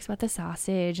always talks about the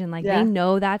sausage, and like they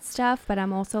know that stuff. But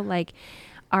I'm also like,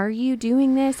 are you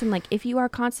doing this? And like, if you are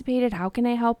constipated, how can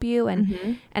I help you?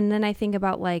 And and then I think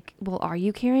about like, well, are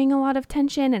you carrying a lot of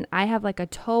tension? And I have like a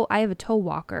toe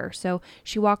walker, so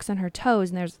she walks on her toes,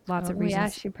 and there's lots of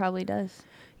reasons. Yeah, she probably does.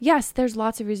 Yes, there's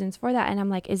lots of reasons for that. And I'm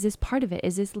like, is this part of it?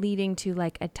 Is this leading to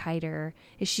like a tighter,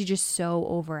 is she just so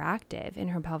overactive in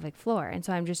her pelvic floor? And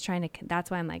so I'm just trying to,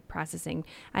 that's why I'm like processing.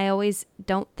 I always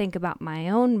don't think about my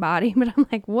own body, but I'm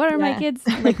like, what are my kids,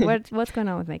 like what's going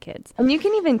on with my kids? And you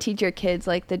can even teach your kids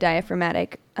like the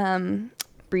diaphragmatic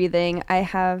breathing.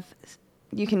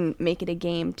 You can make it a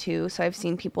game too. So I've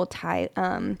seen people tie,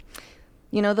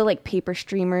 the like paper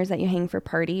streamers that you hang for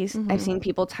parties. I've seen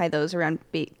people tie those around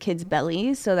kids'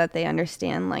 bellies so that they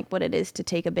understand like what it is to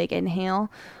take a big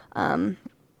inhale.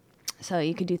 So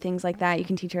you could do things like that. You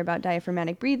can teach her about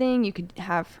diaphragmatic breathing. You could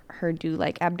have her do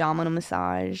like abdominal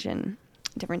massage and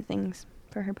different things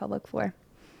for her pelvic floor.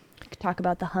 You could talk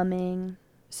about the humming.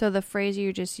 So the phrase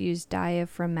you just used,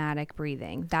 diaphragmatic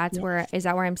breathing, is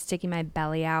that where I'm sticking my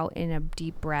belly out in a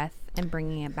deep breath and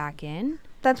bringing it back in?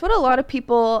 That's what a lot of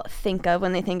people think of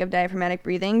when they think of diaphragmatic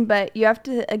breathing, but you have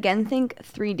to, again, think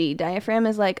 3D. Diaphragm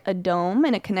is like a dome,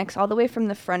 and it connects all the way from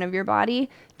the front of your body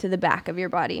to the back of your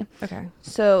body. Okay.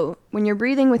 So when you're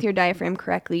breathing with your diaphragm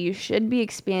correctly, you should be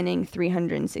expanding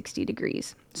 360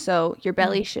 degrees. So your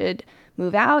belly should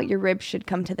move out, your ribs should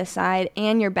come to the side,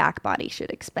 and your back body should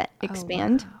expand. Oh,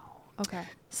 wow. Okay.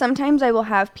 Sometimes I will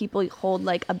have people hold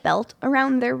like a belt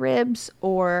around their ribs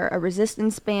or a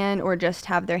resistance band, or just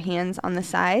have their hands on the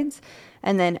sides.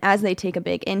 And then as they take a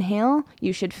big inhale,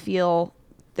 you should feel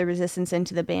the resistance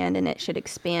into the band, and it should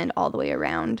expand all the way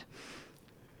around.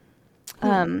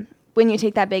 When you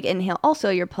take that big inhale, also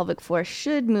your pelvic floor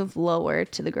should move lower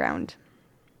to the ground.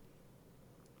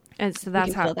 And so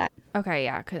that's how. That. Okay,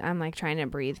 yeah, because I'm like trying to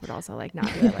breathe, but also like not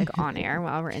do it like on air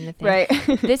while we're in the thing. Right.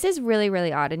 This is really,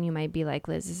 really odd, and you might be like,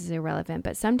 Liz, this is irrelevant.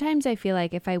 But sometimes I feel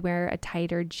like if I wear a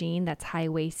tighter jean that's high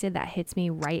waisted, that hits me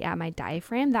right at my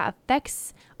diaphragm. That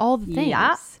affects all the things.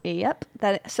 Yeah. Yep.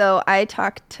 So I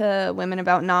talk to women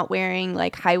about not wearing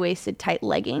like high waisted tight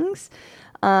leggings,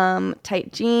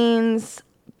 tight jeans,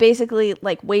 basically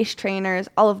like waist trainers,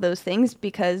 all of those things,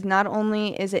 because not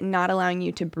only is it not allowing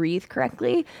you to breathe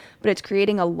correctly, but it's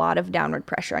creating a lot of downward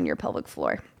pressure on your pelvic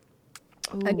floor.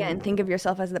 Again, think of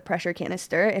yourself as the pressure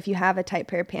canister. If you have a tight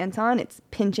pair of pants on, it's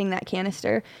pinching that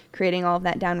canister, creating all of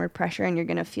that downward pressure, and you're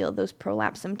going to feel those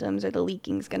prolapse symptoms, or the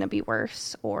leaking's going to be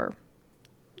worse, or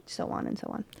so on and so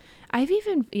on. I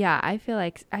feel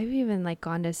like I've even like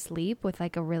gone to sleep with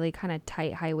like a really kind of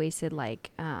tight, high-waisted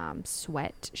like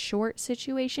sweat short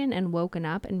situation and woken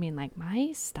up and being like,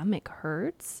 my stomach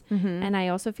hurts. And I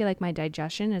also feel like my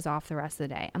digestion is off the rest of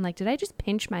the day. I'm like, did I just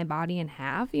pinch my body in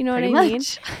half? You know Pretty what I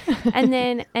much.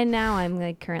 mean? And now I'm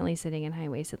like currently sitting in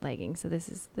high-waisted leggings. So this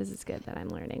is good that I'm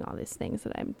learning all these things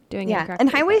that I'm doing. Yeah, and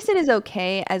high-waisted is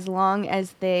okay as long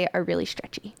as they are really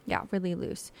stretchy. Yeah, really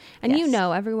loose. And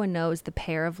everyone knows the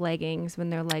pair of leggings when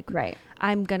they're like, right,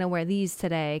 I'm gonna wear these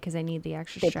today because I need the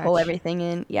extra they stretch. pull everything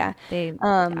in.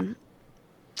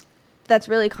 That's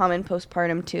really common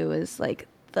postpartum too, is like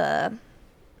the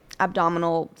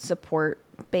abdominal support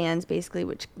bands, basically,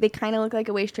 which they kind of look like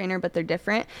a waist trainer, but they're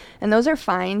different, and those are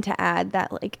fine to add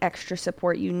that like extra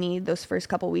support you need those first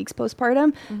couple weeks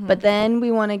postpartum. But then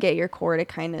we want to get your core to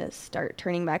kind of start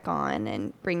turning back on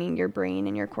and bringing your brain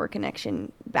and your core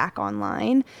connection back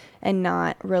online, and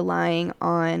not relying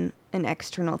on an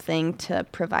external thing to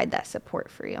provide that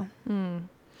support for you.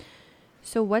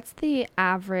 So what's the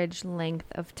average length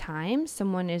of time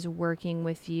someone is working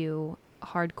with you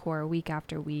hardcore week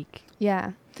after week?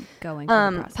 Yeah. Going through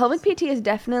the process? Pelvic PT is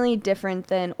definitely different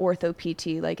than ortho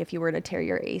PT, like if you were to tear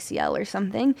your ACL or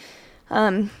something.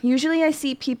 Usually I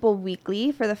see people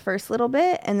weekly for the first little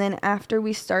bit, and then after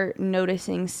we start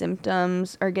noticing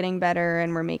symptoms are getting better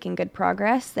and we're making good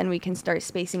progress, then we can start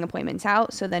spacing appointments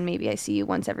out. So then maybe I see you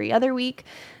once every other week,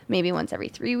 maybe once every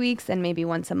 3 weeks, and maybe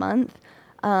once a month.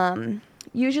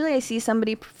 Usually I see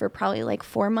somebody for probably like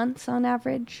 4 months on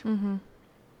average.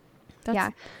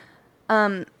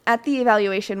 At the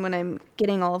evaluation, when I'm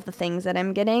getting all of the things that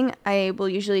I'm getting, I will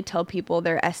usually tell people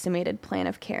their estimated plan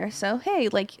of care. So, hey,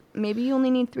 like maybe you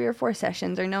only need 3 or 4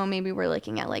 sessions, or no, maybe we're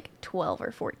looking at like 12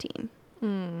 or 14.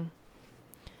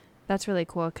 That's really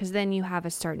cool, because then you have a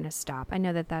start and a stop. I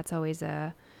know that that's always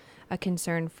a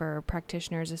concern for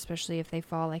practitioners, especially if they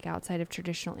fall like outside of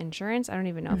traditional insurance. I don't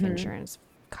even know if insurance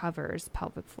covers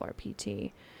pelvic floor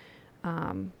PT.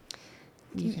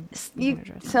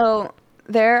 So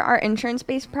there are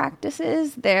insurance-based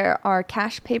practices, there are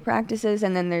cash pay practices,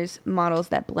 and then there's models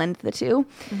that blend the two.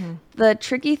 The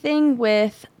tricky thing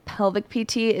with pelvic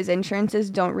PT is insurances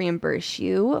don't reimburse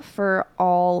you for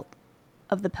all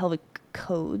of the pelvic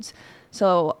codes.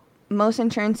 So most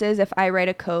insurances, if I write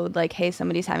a code like, hey,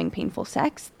 somebody's having painful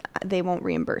sex, they won't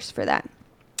reimburse for that.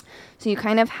 So you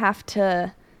kind of have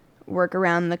to work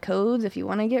around the codes if you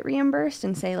want to get reimbursed,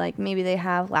 and say like maybe they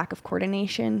have lack of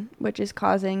coordination, which is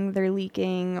causing their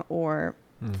leaking, or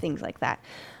things like that.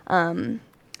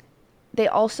 They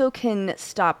also can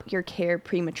stop your care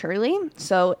prematurely.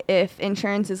 So if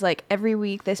insurance is like, every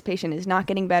week this patient is not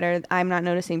getting better, I'm not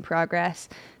noticing progress,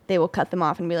 they will cut them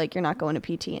off and be like, you're not going to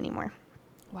PT anymore.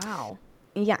 Wow.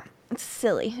 Yeah, it's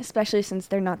silly, especially since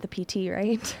they're not the PT,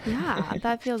 right? Yeah,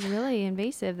 that feels really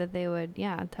invasive that they would,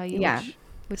 tell you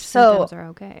which so symptoms are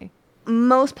okay.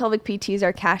 Most pelvic PTs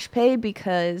are cash pay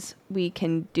because we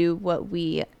can do what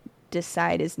we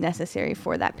decide is necessary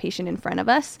for that patient in front of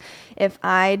us. If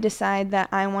I decide that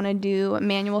I want to do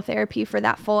manual therapy for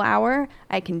that full hour,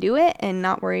 I can do it and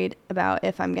not worried about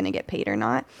if I'm going to get paid or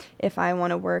not. If I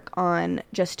want to work on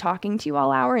just talking to you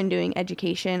all hour and doing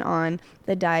education on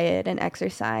the diet and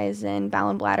exercise and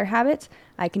bowel and bladder habits,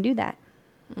 I can do that.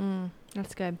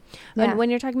 That's good. Yeah. When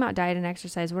you're talking about diet and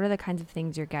exercise, what are the kinds of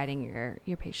things you're guiding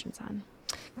your patients on?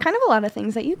 Kind of a lot of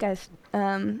things that you guys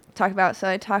talk about. So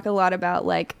I talk a lot about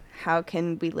like, how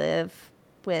can we live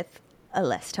with a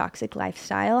less toxic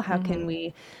lifestyle? How can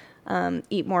we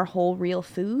eat more whole, real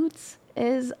foods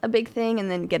is a big thing, and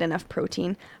then get enough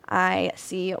protein. I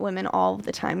see women all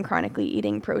the time chronically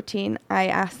eating protein. I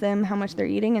ask them how much they're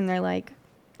eating, and they're like,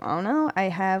 I don't know, I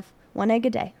have 1 egg a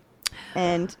day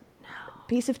and a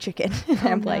piece of chicken.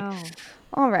 I'm like,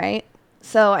 all right.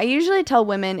 So I usually tell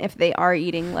women, if they are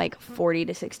eating like 40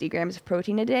 to 60 grams of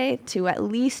protein a day, to at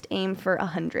least aim for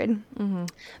 100.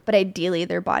 But ideally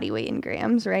their body weight in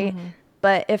grams, right?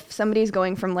 But if somebody's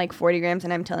going from like 40 grams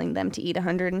and I'm telling them to eat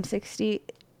 160,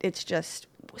 it's just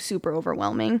super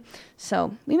overwhelming.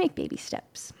 So we make baby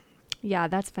steps. Yeah,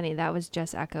 that's funny. That was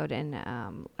just echoed in,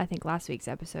 I think, last week's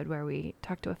episode, where we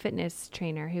talked to a fitness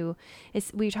trainer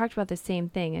we talked about the same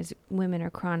thing, as women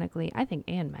are chronically, I think,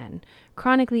 and men,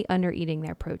 chronically under eating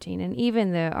their protein. And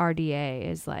even the RDA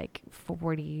is like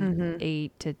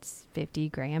 48 to 50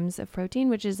 grams of protein,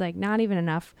 which is like not even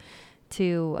enough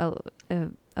to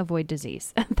avoid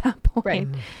disease at that point. Right.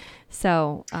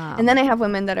 So, and then I have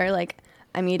women that are like,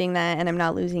 I'm eating that and I'm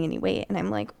not losing any weight. And I'm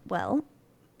like, well,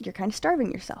 you're kind of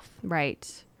starving yourself.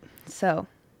 Right. So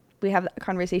we have that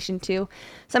conversation too.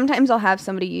 Sometimes I'll have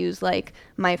somebody use like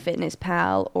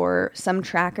MyFitnessPal or some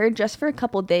tracker just for a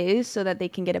couple days so that they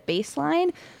can get a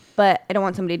baseline. But I don't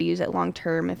want somebody to use it long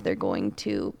term if they're going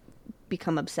to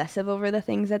become obsessive over the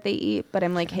things that they eat. But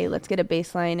I'm like, hey, let's get a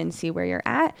baseline and see where you're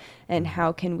at and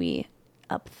how can we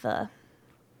up the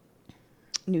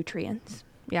nutrients.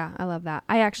 Yeah, I love that.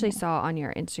 I actually saw on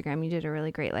your Instagram, you did a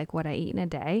really great, like, what I eat in a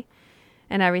day.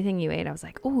 And everything you ate, I was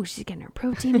like, oh, she's getting her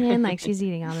protein in. Like, she's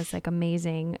eating all this, like,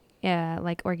 amazing,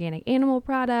 like, organic animal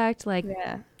product. Like,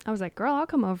 Yeah. I was like, girl, I'll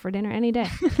come over for dinner any day.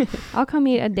 I'll come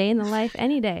eat a day in the life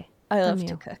any day. I love from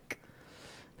to you. cook.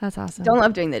 That's awesome. Don't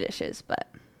love doing the dishes, but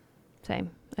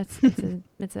Same. It's an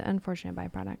unfortunate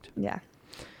byproduct. yeah.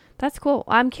 That's cool.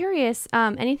 I'm curious,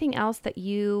 anything else that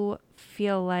you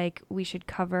feel like we should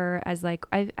cover as like,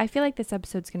 I feel like this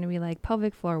episode's going to be like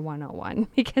pelvic floor 101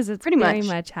 because it's Pretty very much.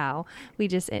 much how we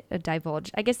just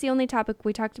divulge. I guess the only topic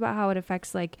we talked about how it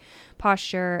affects like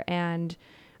posture and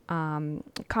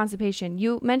constipation.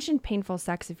 You mentioned painful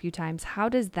sex a few times. How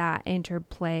does that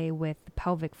interplay with the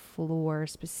pelvic floor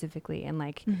specifically and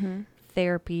like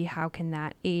therapy? How can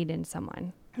that aid in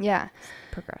someone? Yeah.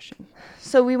 Progression.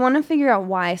 So we want to figure out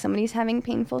why somebody's having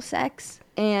painful sex.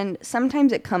 And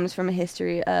sometimes it comes from a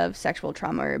history of sexual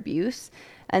trauma or abuse.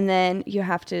 And then you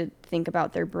have to think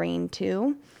about their brain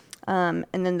too. And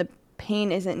then the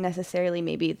pain isn't necessarily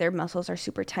maybe their muscles are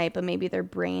super tight, but maybe their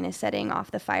brain is setting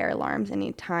off the fire alarms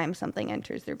anytime something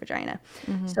enters their vagina.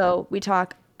 So we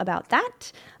talk about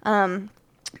that.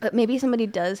 But maybe somebody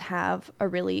does have a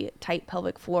really tight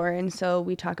pelvic floor, and so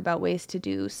we talk about ways to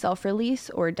do self-release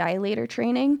or dilator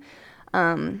training.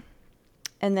 And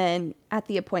then at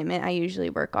the appointment, I usually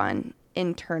work on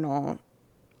internal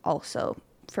also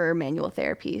for manual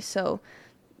therapy. So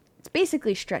it's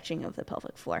basically stretching of the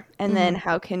pelvic floor. And then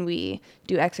how can we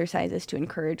do exercises to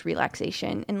encourage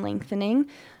relaxation and lengthening?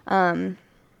 And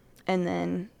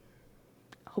then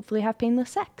hopefully have painless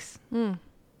sex.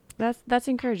 That's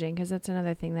encouraging because that's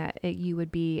another thing that you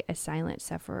would be a silent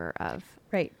sufferer of.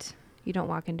 Right. You don't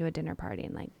walk into a dinner party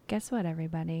and like, guess what,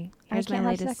 everybody? I Here's can't my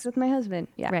have latest. sex with my husband.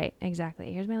 Yeah. Right,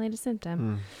 exactly. Here's my latest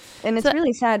symptom. And it's So-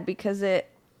 really sad because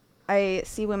I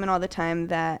see women all the time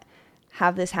that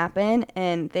have this happen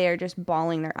and they are just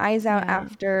bawling their eyes out Yeah.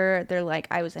 after. They're like,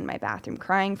 I was in my bathroom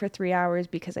crying for 3 hours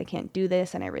because I can't do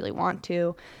this and I really want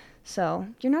to. So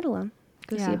you're not alone.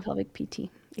 Go see Yeah. a pelvic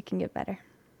PT. It can get better.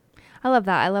 I love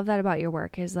that. I love that about your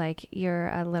work is like you're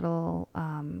a little,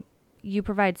 you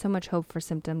provide so much hope for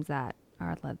symptoms that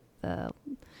are the silent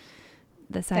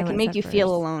That can make you sufferers.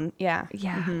 feel alone. Yeah.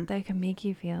 Yeah, that can make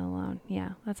you feel alone. Yeah,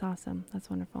 that's awesome. That's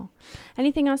wonderful.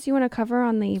 Anything else you want to cover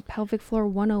on the pelvic floor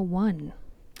 101?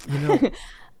 You know,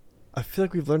 I feel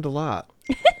like we've learned a lot.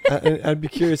 I'd be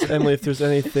curious, Emily, if there's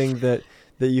anything that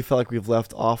you felt like we've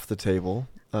left off the table.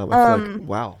 I feel like,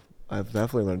 wow, I've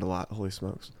definitely learned a lot. Holy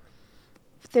smokes.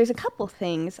 There's a couple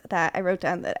things that I wrote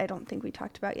down that I don't think we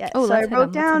talked about yet. Oh, so I let's hit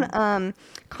wrote 'em, let's down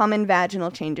common vaginal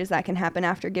changes that can happen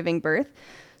after giving birth.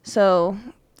 So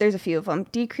there's a few of them.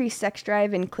 Decreased sex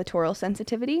drive and clitoral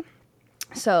sensitivity.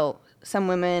 So some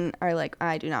women are like,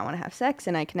 I do not want to have sex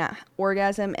and I cannot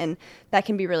orgasm. And that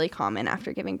can be really common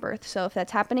after giving birth. So if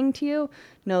that's happening to you,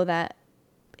 know that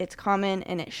it's common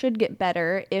and it should get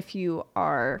better if you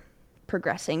are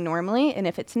progressing normally. And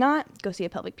if it's not, go see a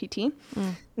pelvic PT.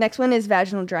 Next one is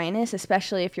vaginal dryness,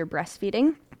 especially if you're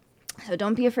breastfeeding. So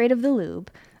don't be afraid of the lube.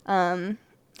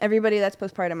 Everybody that's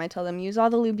postpartum, I tell them, use all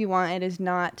the lube you want. It is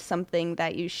not something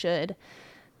that you should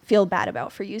feel bad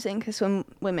about for using because some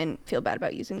women feel bad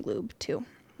about using lube too.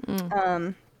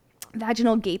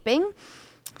 Vaginal gaping.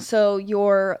 So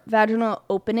your vaginal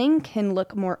opening can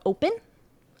look more open.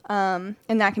 And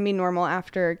that can be normal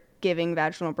after giving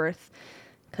vaginal birth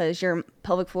because your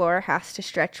pelvic floor has to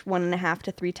stretch 1.5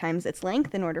 to 3 times its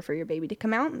length in order for your baby to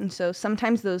come out. And so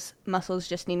sometimes those muscles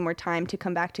just need more time to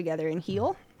come back together and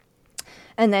heal.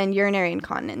 And then urinary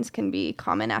incontinence can be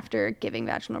common after giving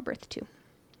vaginal birth too.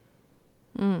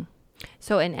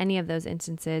 So in any of those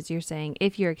instances, you're saying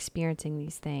if you're experiencing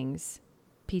these things,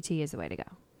 PT is the way to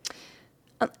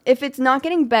go. If it's not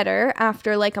getting better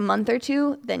after like a month or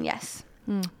 2, then yes.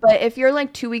 But if you're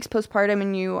like 2 weeks postpartum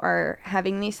and you are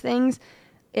having these things,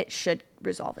 it should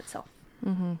resolve itself.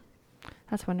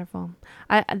 That's wonderful.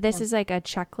 This is like a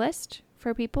checklist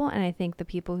for people. And I think the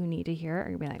people who need to hear it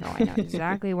are going to be like, oh, I know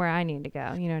exactly where I need to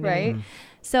go. You know what I mean? Right?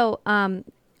 So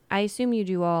I assume you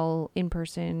do all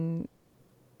in-person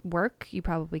work? You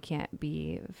probably can't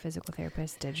be a physical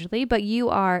therapist digitally, but you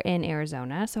are in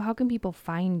Arizona. So how can people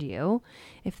find you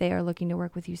if they are looking to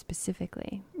work with you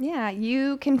specifically? Yeah,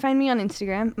 you can find me on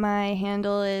Instagram. My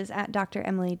handle is at Dr.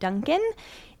 Emily Duncan.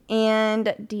 And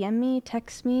DM me,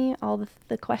 text me, all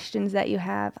the questions that you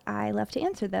have. I love to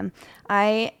answer them.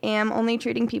 I am only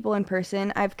treating people in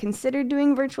person. I've considered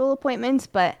doing virtual appointments,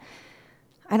 but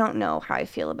I don't know how I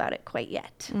feel about it quite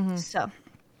yet. Mm-hmm. So,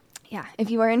 yeah, if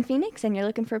you are in Phoenix and you're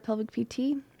looking for a pelvic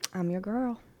PT, I'm your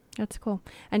girl. That's cool.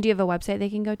 And do you have a website they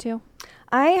can go to?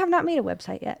 I have not made a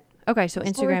website yet. Okay, so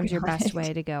Still Instagram's your working on best it.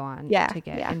 way to go on Yeah, to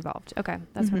get yeah. involved. Okay,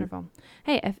 that's wonderful.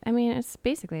 Hey, it's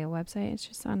basically a website. It's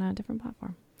just on a different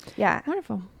platform. Yeah.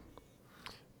 Wonderful.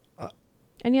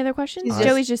 Any other questions? He's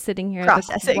Joey's just sitting here.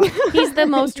 processing. He's the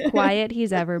most quiet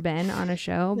he's ever been on a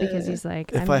show because he's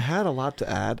like, If I had a lot to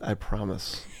add, I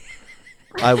promise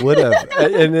I would have.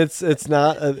 And it's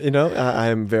not, I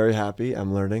am very happy.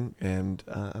 I'm learning and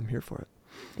I'm here for it.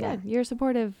 yeah, you're a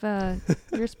supportive,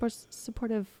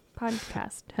 supportive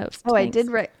podcast host. Oh, Thanks. I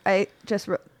did write. I just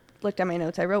looked at my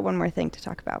notes. I wrote one more thing to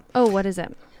talk about. Oh, what is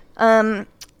it? Bowel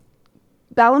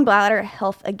and bladder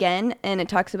health again, and it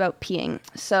talks about peeing.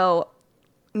 So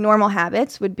normal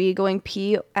habits would be going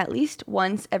pee at least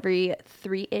once every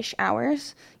 3-ish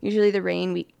hours. Usually the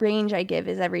range I give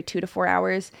is every 2 to 4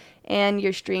 hours, and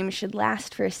your stream should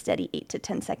last for a steady 8 to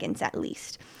 10 seconds at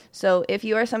least. So if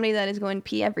you are somebody that is going to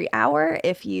pee every hour,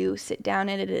 if you sit down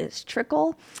and it is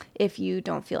trickle, if you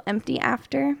don't feel empty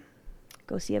after,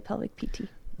 go see a pelvic PT.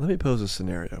 Let me pose a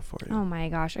scenario for you. Oh my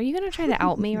gosh, are you gonna try to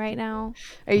out me right now?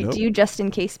 Nope. Do you just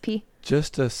in case pee?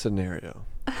 Just a scenario.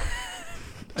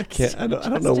 I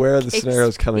don't know where the scenario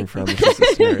is coming from. It's just a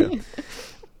scenario.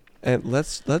 And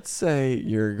let's say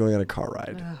you're going on a car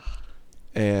ride,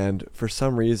 and for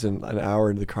some reason, an hour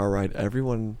into the car ride,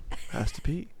 everyone has to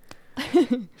pee.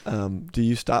 Do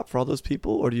you stop for all those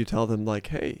people, or do you tell them like,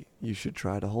 "Hey, you should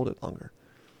try to hold it longer"?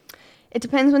 It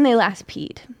depends when they last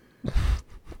peed.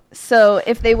 So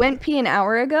if they went pee an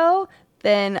hour ago,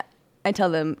 then I tell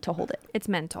them to hold it. It's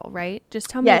mental, right? Just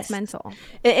tell me Yes. it's mental.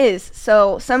 It is.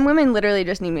 So some women literally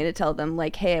just need me to tell them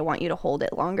like, hey, I want you to hold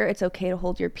it longer. It's okay to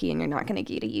hold your pee and you're not going to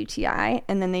get a UTI.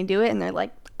 And then they do it and they're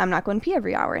like, I'm not going to pee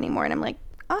every hour anymore. And I'm like,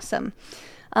 awesome.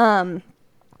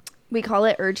 We call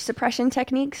it urge suppression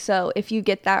technique. So if you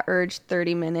get that urge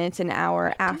 30 minutes, an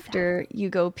hour after you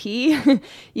go pee,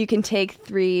 you can take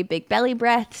 3 big belly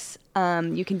breaths.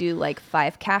 You can do like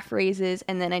 5 calf raises,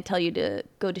 and then I tell you to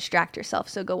go distract yourself.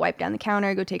 So go wipe down the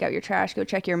counter, go take out your trash, go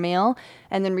check your mail,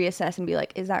 and then reassess and be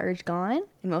like, is that urge gone?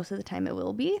 And most of the time it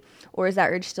will be. Or is that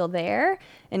urge still there?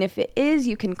 And if it is,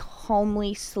 you can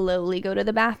calmly, slowly go to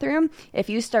the bathroom. If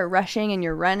you start rushing and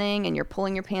you're running and you're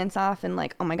pulling your pants off and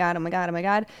like, oh my God, oh my God, oh my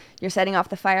God, you're setting off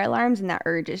the fire alarms and that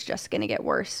urge is just going to get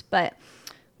worse. But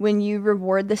when you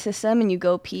reward the system and you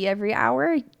go pee every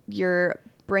hour, your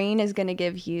brain is going to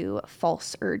give you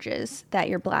false urges that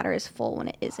your bladder is full when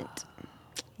it isn't.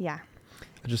 Yeah.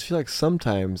 I just feel like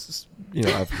sometimes,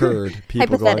 I've heard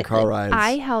people go on car rides.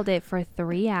 I held it for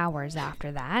 3 hours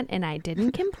after that, and I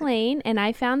didn't complain. And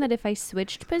I found that if I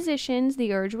switched positions,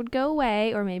 the urge would go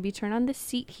away, or maybe turn on the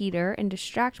seat heater and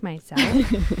distract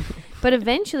myself. But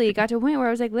eventually it got to a point where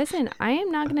I was like, listen, I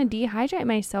am not going to dehydrate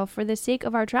myself for the sake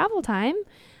of our travel time.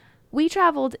 We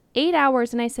traveled 8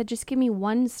 hours, and I said, just give me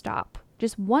one stop.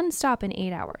 Just one stop in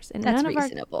 8 hours. And That's none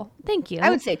reasonable. Thank you.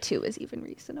 I would say 2 is even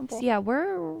reasonable. So yeah,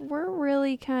 we're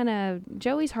really kind of,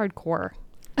 Joey's hardcore.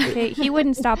 Okay, he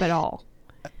wouldn't stop at all.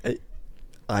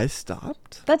 I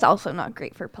stopped. That's also not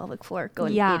great for pelvic floor,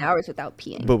 going 8 hours without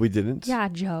peeing. But we didn't Yeah,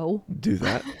 Joe. do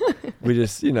that. We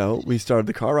just, we started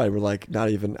the car ride. We're like not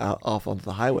even off onto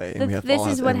the highway. And we have This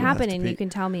is what happened, and you can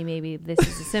tell me maybe this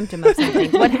is a symptom of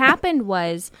something. What happened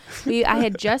was I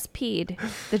had just peed,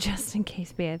 the just in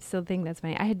case babe. I still think that's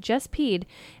funny. I had just peed,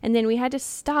 and then we had to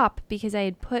stop because I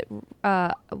had put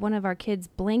one of our kids'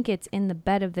 blankets in the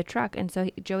bed of the truck, and so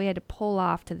Joey had to pull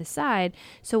off to the side.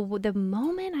 So the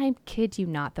moment, I kid you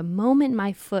not, the moment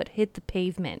my foot hit the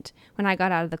pavement when I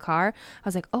got out of the car, I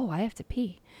was like, oh, I have to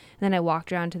pee. And then I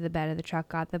walked around to the bed of the truck,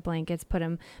 got the blankets, put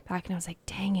them back, and I was like,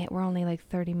 dang it, we're only like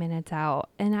 30 minutes out.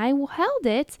 And I held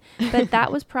it, but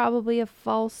that was probably a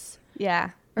false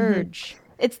urge.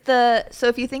 It's so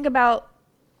if you think about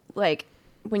like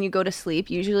when you go to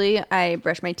sleep, usually I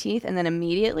brush my teeth, and then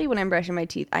immediately when I'm brushing my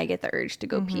teeth, I get the urge to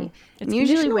go pee. And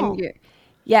usually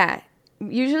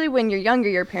when you're younger,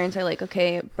 your parents are like,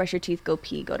 okay, brush your teeth, go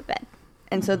pee, go to bed.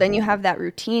 And so then you have that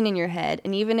routine in your head.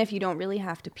 And even if you don't really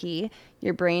have to pee,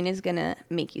 your brain is going to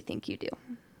make you think you do.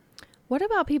 What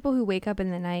about people who wake up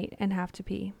in the night and have to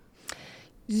pee?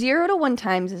 0 to 1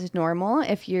 times is normal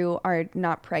if you are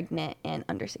not pregnant and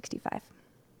under 65.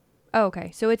 Oh,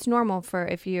 okay. So it's normal for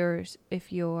if you're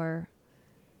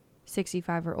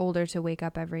 65 or older to wake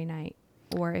up every night,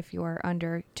 or if you're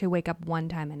under to wake up 1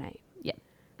 time a night. Yeah.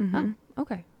 Oh,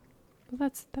 okay. Well,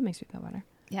 that makes me feel better.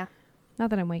 Yeah.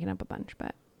 Not that I'm waking up a bunch,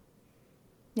 but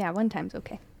Yeah, 1 time's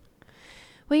okay.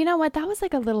 well, you know what? That was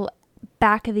like a little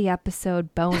back of the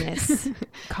episode bonus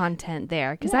content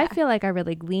there, because I feel like I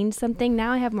really gleaned something.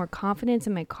 Now I have more confidence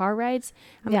in my car rides.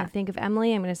 I'm going to think of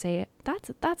Emily. I'm going to say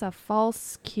that's a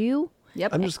false cue.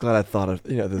 Yep. I'm just glad I thought of,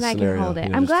 this And I scenario. can hold it.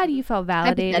 you know, I'm just glad you felt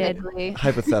validated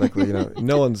hypothetically,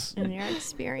 no one's. in your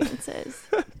experiences.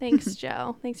 Thanks,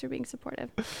 Joe. Thanks for being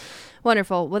supportive.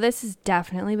 Wonderful. Well, this has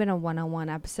definitely been a 101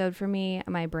 episode for me.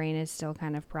 My brain is still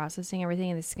kind of processing everything,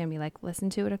 and this is going to be like, listen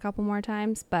to it a couple more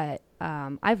times. But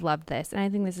I've loved this, and I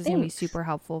think this is going to be super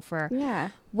helpful for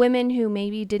women who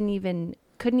maybe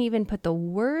couldn't even put the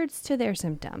words to their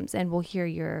symptoms, and will hear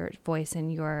your voice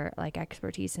and your like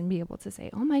expertise and be able to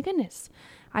say, oh my goodness,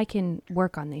 I can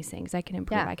work on these things. I can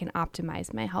improve. I can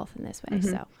optimize my health in this way.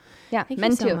 So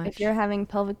men too. If you're having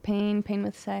pelvic pain, pain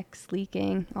with sex,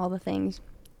 leaking, all the things,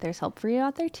 there's help for you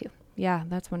out there too. Yeah,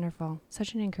 that's wonderful.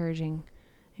 Such an encouraging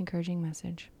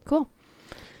message. Cool.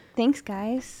 Thanks,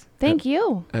 guys. Thank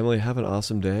you. Emily, have an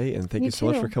awesome day, and thank you so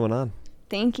much for coming on.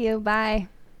 Thank you. Bye.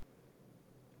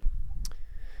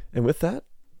 And with that,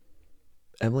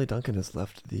 Emily Duncan has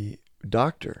left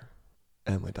Dr.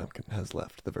 Emily Duncan has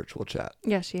left the virtual chat.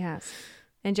 Yes, she has.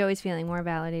 And Joey's feeling more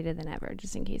validated than ever,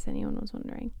 just in case anyone was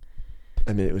wondering.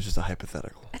 I mean, it was just a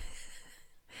hypothetical.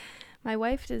 My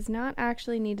wife does not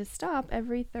actually need to stop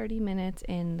every 30 minutes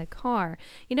in the car.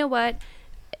 You know what?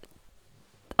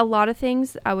 A lot of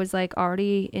things I was like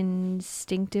already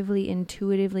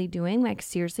intuitively doing, like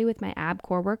seriously with my ab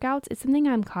core workouts. It's something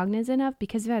I'm cognizant of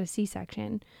because I've had a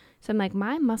C-section. So I'm like,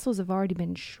 my muscles have already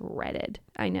been shredded.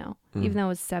 I know, even though it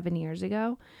was 7 years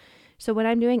ago. So when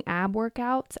I'm doing ab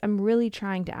workouts, I'm really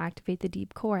trying to activate the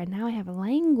deep core. And now I have a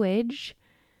language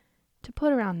to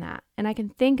put around that. And I can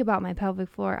think about my pelvic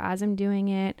floor as I'm doing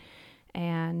it.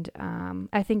 And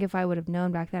I think if I would have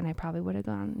known back then, I probably would have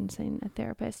gone and seen a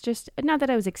therapist. Just not that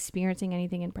I was experiencing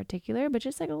anything in particular, but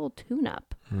just like a little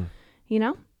tune-up, you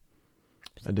know?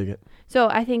 I dig it. So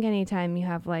I think anytime you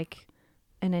have like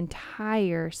an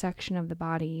entire section of the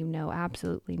body you know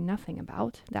absolutely nothing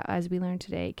about, that as we learned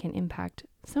today can impact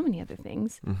so many other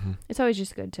things. It's always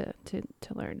just good to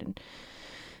learn. And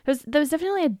there was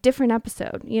definitely a different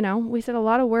episode. You know, we said a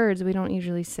lot of words we don't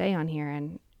usually say on here,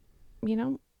 and you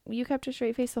know, you kept a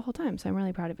straight face the whole time, so I'm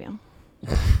really proud of you.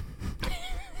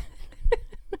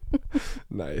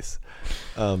 Nice.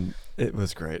 It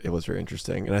was great. It was very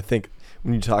interesting. And I think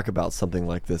when you talk about something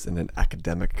like this in an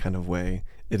academic kind of way,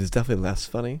 it is definitely less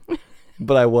funny.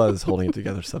 But I was holding it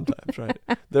together sometimes, right?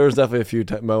 There was definitely a few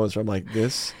moments where I'm like,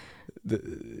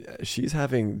 she's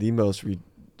having the most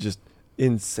just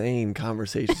insane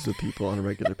conversations with people on a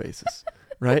regular basis,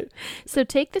 right? So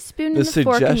take the spoon and the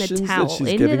fork and the towel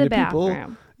into the bathroom.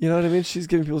 People, you know what I mean? She's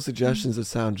giving people suggestions that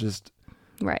sound just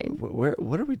right.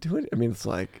 What are we doing? I mean, it's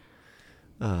like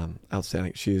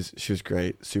outstanding. She was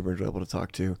great, super enjoyable to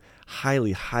talk to.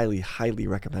 Highly, highly, highly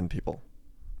recommend people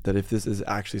that if this is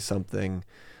actually something,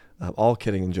 all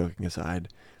kidding and joking aside,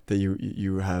 that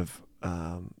you have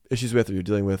issues with or you're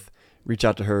dealing with, reach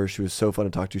out to her. She was so fun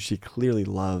to talk to. She clearly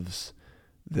loves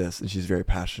this, and she's very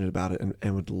passionate about it,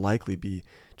 and would likely be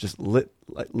just lit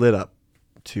up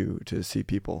to see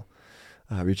people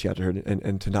reaching out to her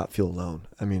and to not feel alone.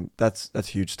 I mean, that's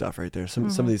huge stuff right there. Some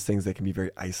of these things that can be very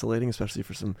isolating, especially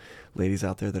for some ladies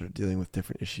out there that are dealing with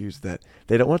different issues that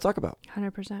they don't want to talk about.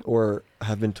 100%. Or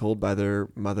have been told by their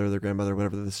mother, their grandmother,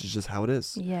 whatever, that this is just how it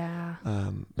is. Yeah.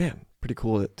 Man, pretty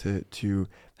cool to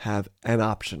have an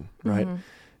option, right? You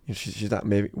know, she's not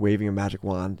waving a magic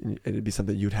wand. It'd be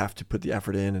something you'd have to put the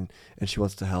effort in, and she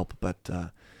wants to help, but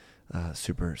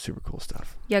super, super cool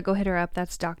stuff. Yeah, go hit her up.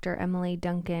 That's Dr. Emily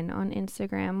Duncan on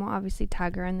Instagram. We'll obviously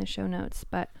tag her in the show notes,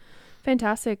 but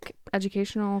fantastic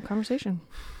educational conversation.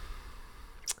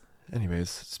 Anyways,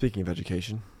 speaking of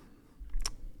education,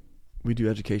 we do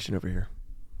education over here.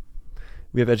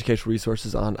 We have educational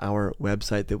resources on our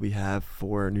website that we have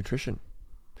for nutrition.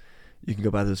 You can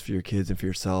go buy those for your kids and for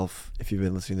yourself. If you've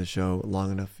been listening to the show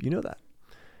long enough, you know that.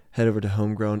 Head over to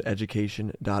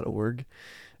homegrowneducation.org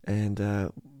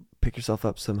and pick yourself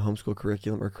up some homeschool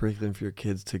curriculum or curriculum for your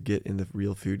kids to get in the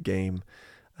real food game.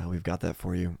 We've got that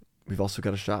for you. We've also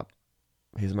got a shop,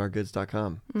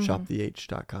 hazemargoods.com,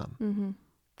 shoptheh.com.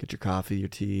 Get your coffee, your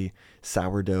tea,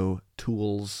 sourdough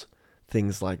tools,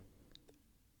 things like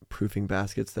proofing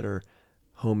baskets that are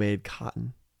homemade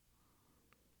cotton.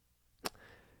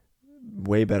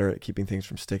 way better at keeping things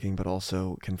from sticking, but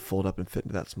also can fold up and fit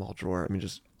into that small drawer. I mean,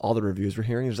 just all the reviews we're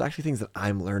hearing, there's actually things that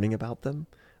I'm learning about them,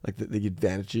 like the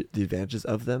advantages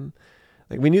of them.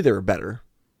 Like we knew they were better.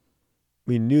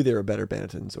 We knew they were better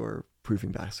Bannettons or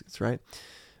proofing baskets, right?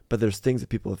 But there's things that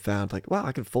people have found, like, wow,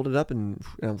 I can fold it up, and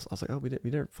I was like, oh, we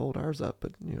didn't fold ours up,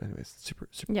 but anyways, super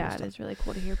Yeah, cool it stuff. is really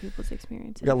cool to hear people's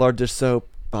experiences. We got lard dish soap,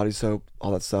 body soap,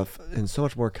 all that stuff, and so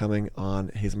much more coming on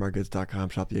hazelmargoods.com,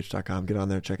 shoptheh.com. Get on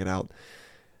there, check it out.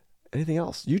 Anything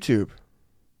else? YouTube.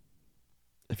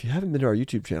 If you haven't been to our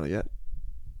YouTube channel yet,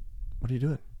 what are you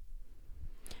doing?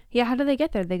 Yeah, how do they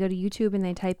get there? They go to YouTube and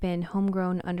they type in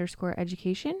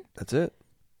homegrown_education. That's it.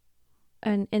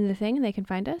 And in the thing, and they can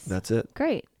find us. That's it.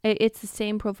 Great. It's the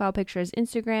same profile picture as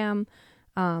Instagram.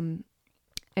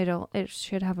 It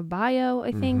should have a bio,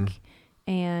 I think.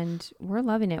 And we're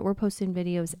loving it. We're posting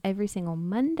videos every single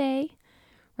Monday.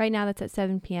 Right now, that's at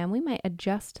 7 p.m. We might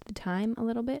adjust the time a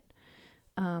little bit,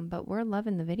 but we're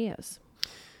loving the videos.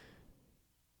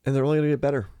 And they're only going to get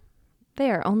better. They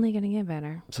are only going to get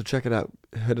better. So check it out.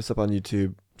 Hit us up on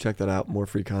YouTube. Check that out. More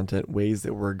free content. Ways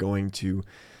that we're going to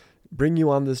bring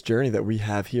you on this journey that we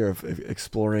have here of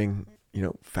exploring,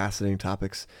 fascinating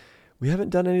topics. We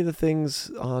haven't done any of the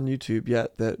things on YouTube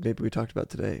yet that maybe we talked about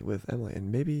today with Emily,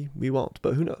 and maybe we won't,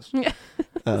 but who knows?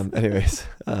 Anyways,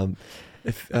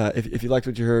 if you liked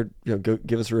what you heard, go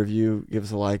give us a review, give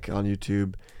us a like on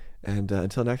YouTube, and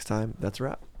until next time, that's a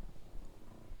wrap.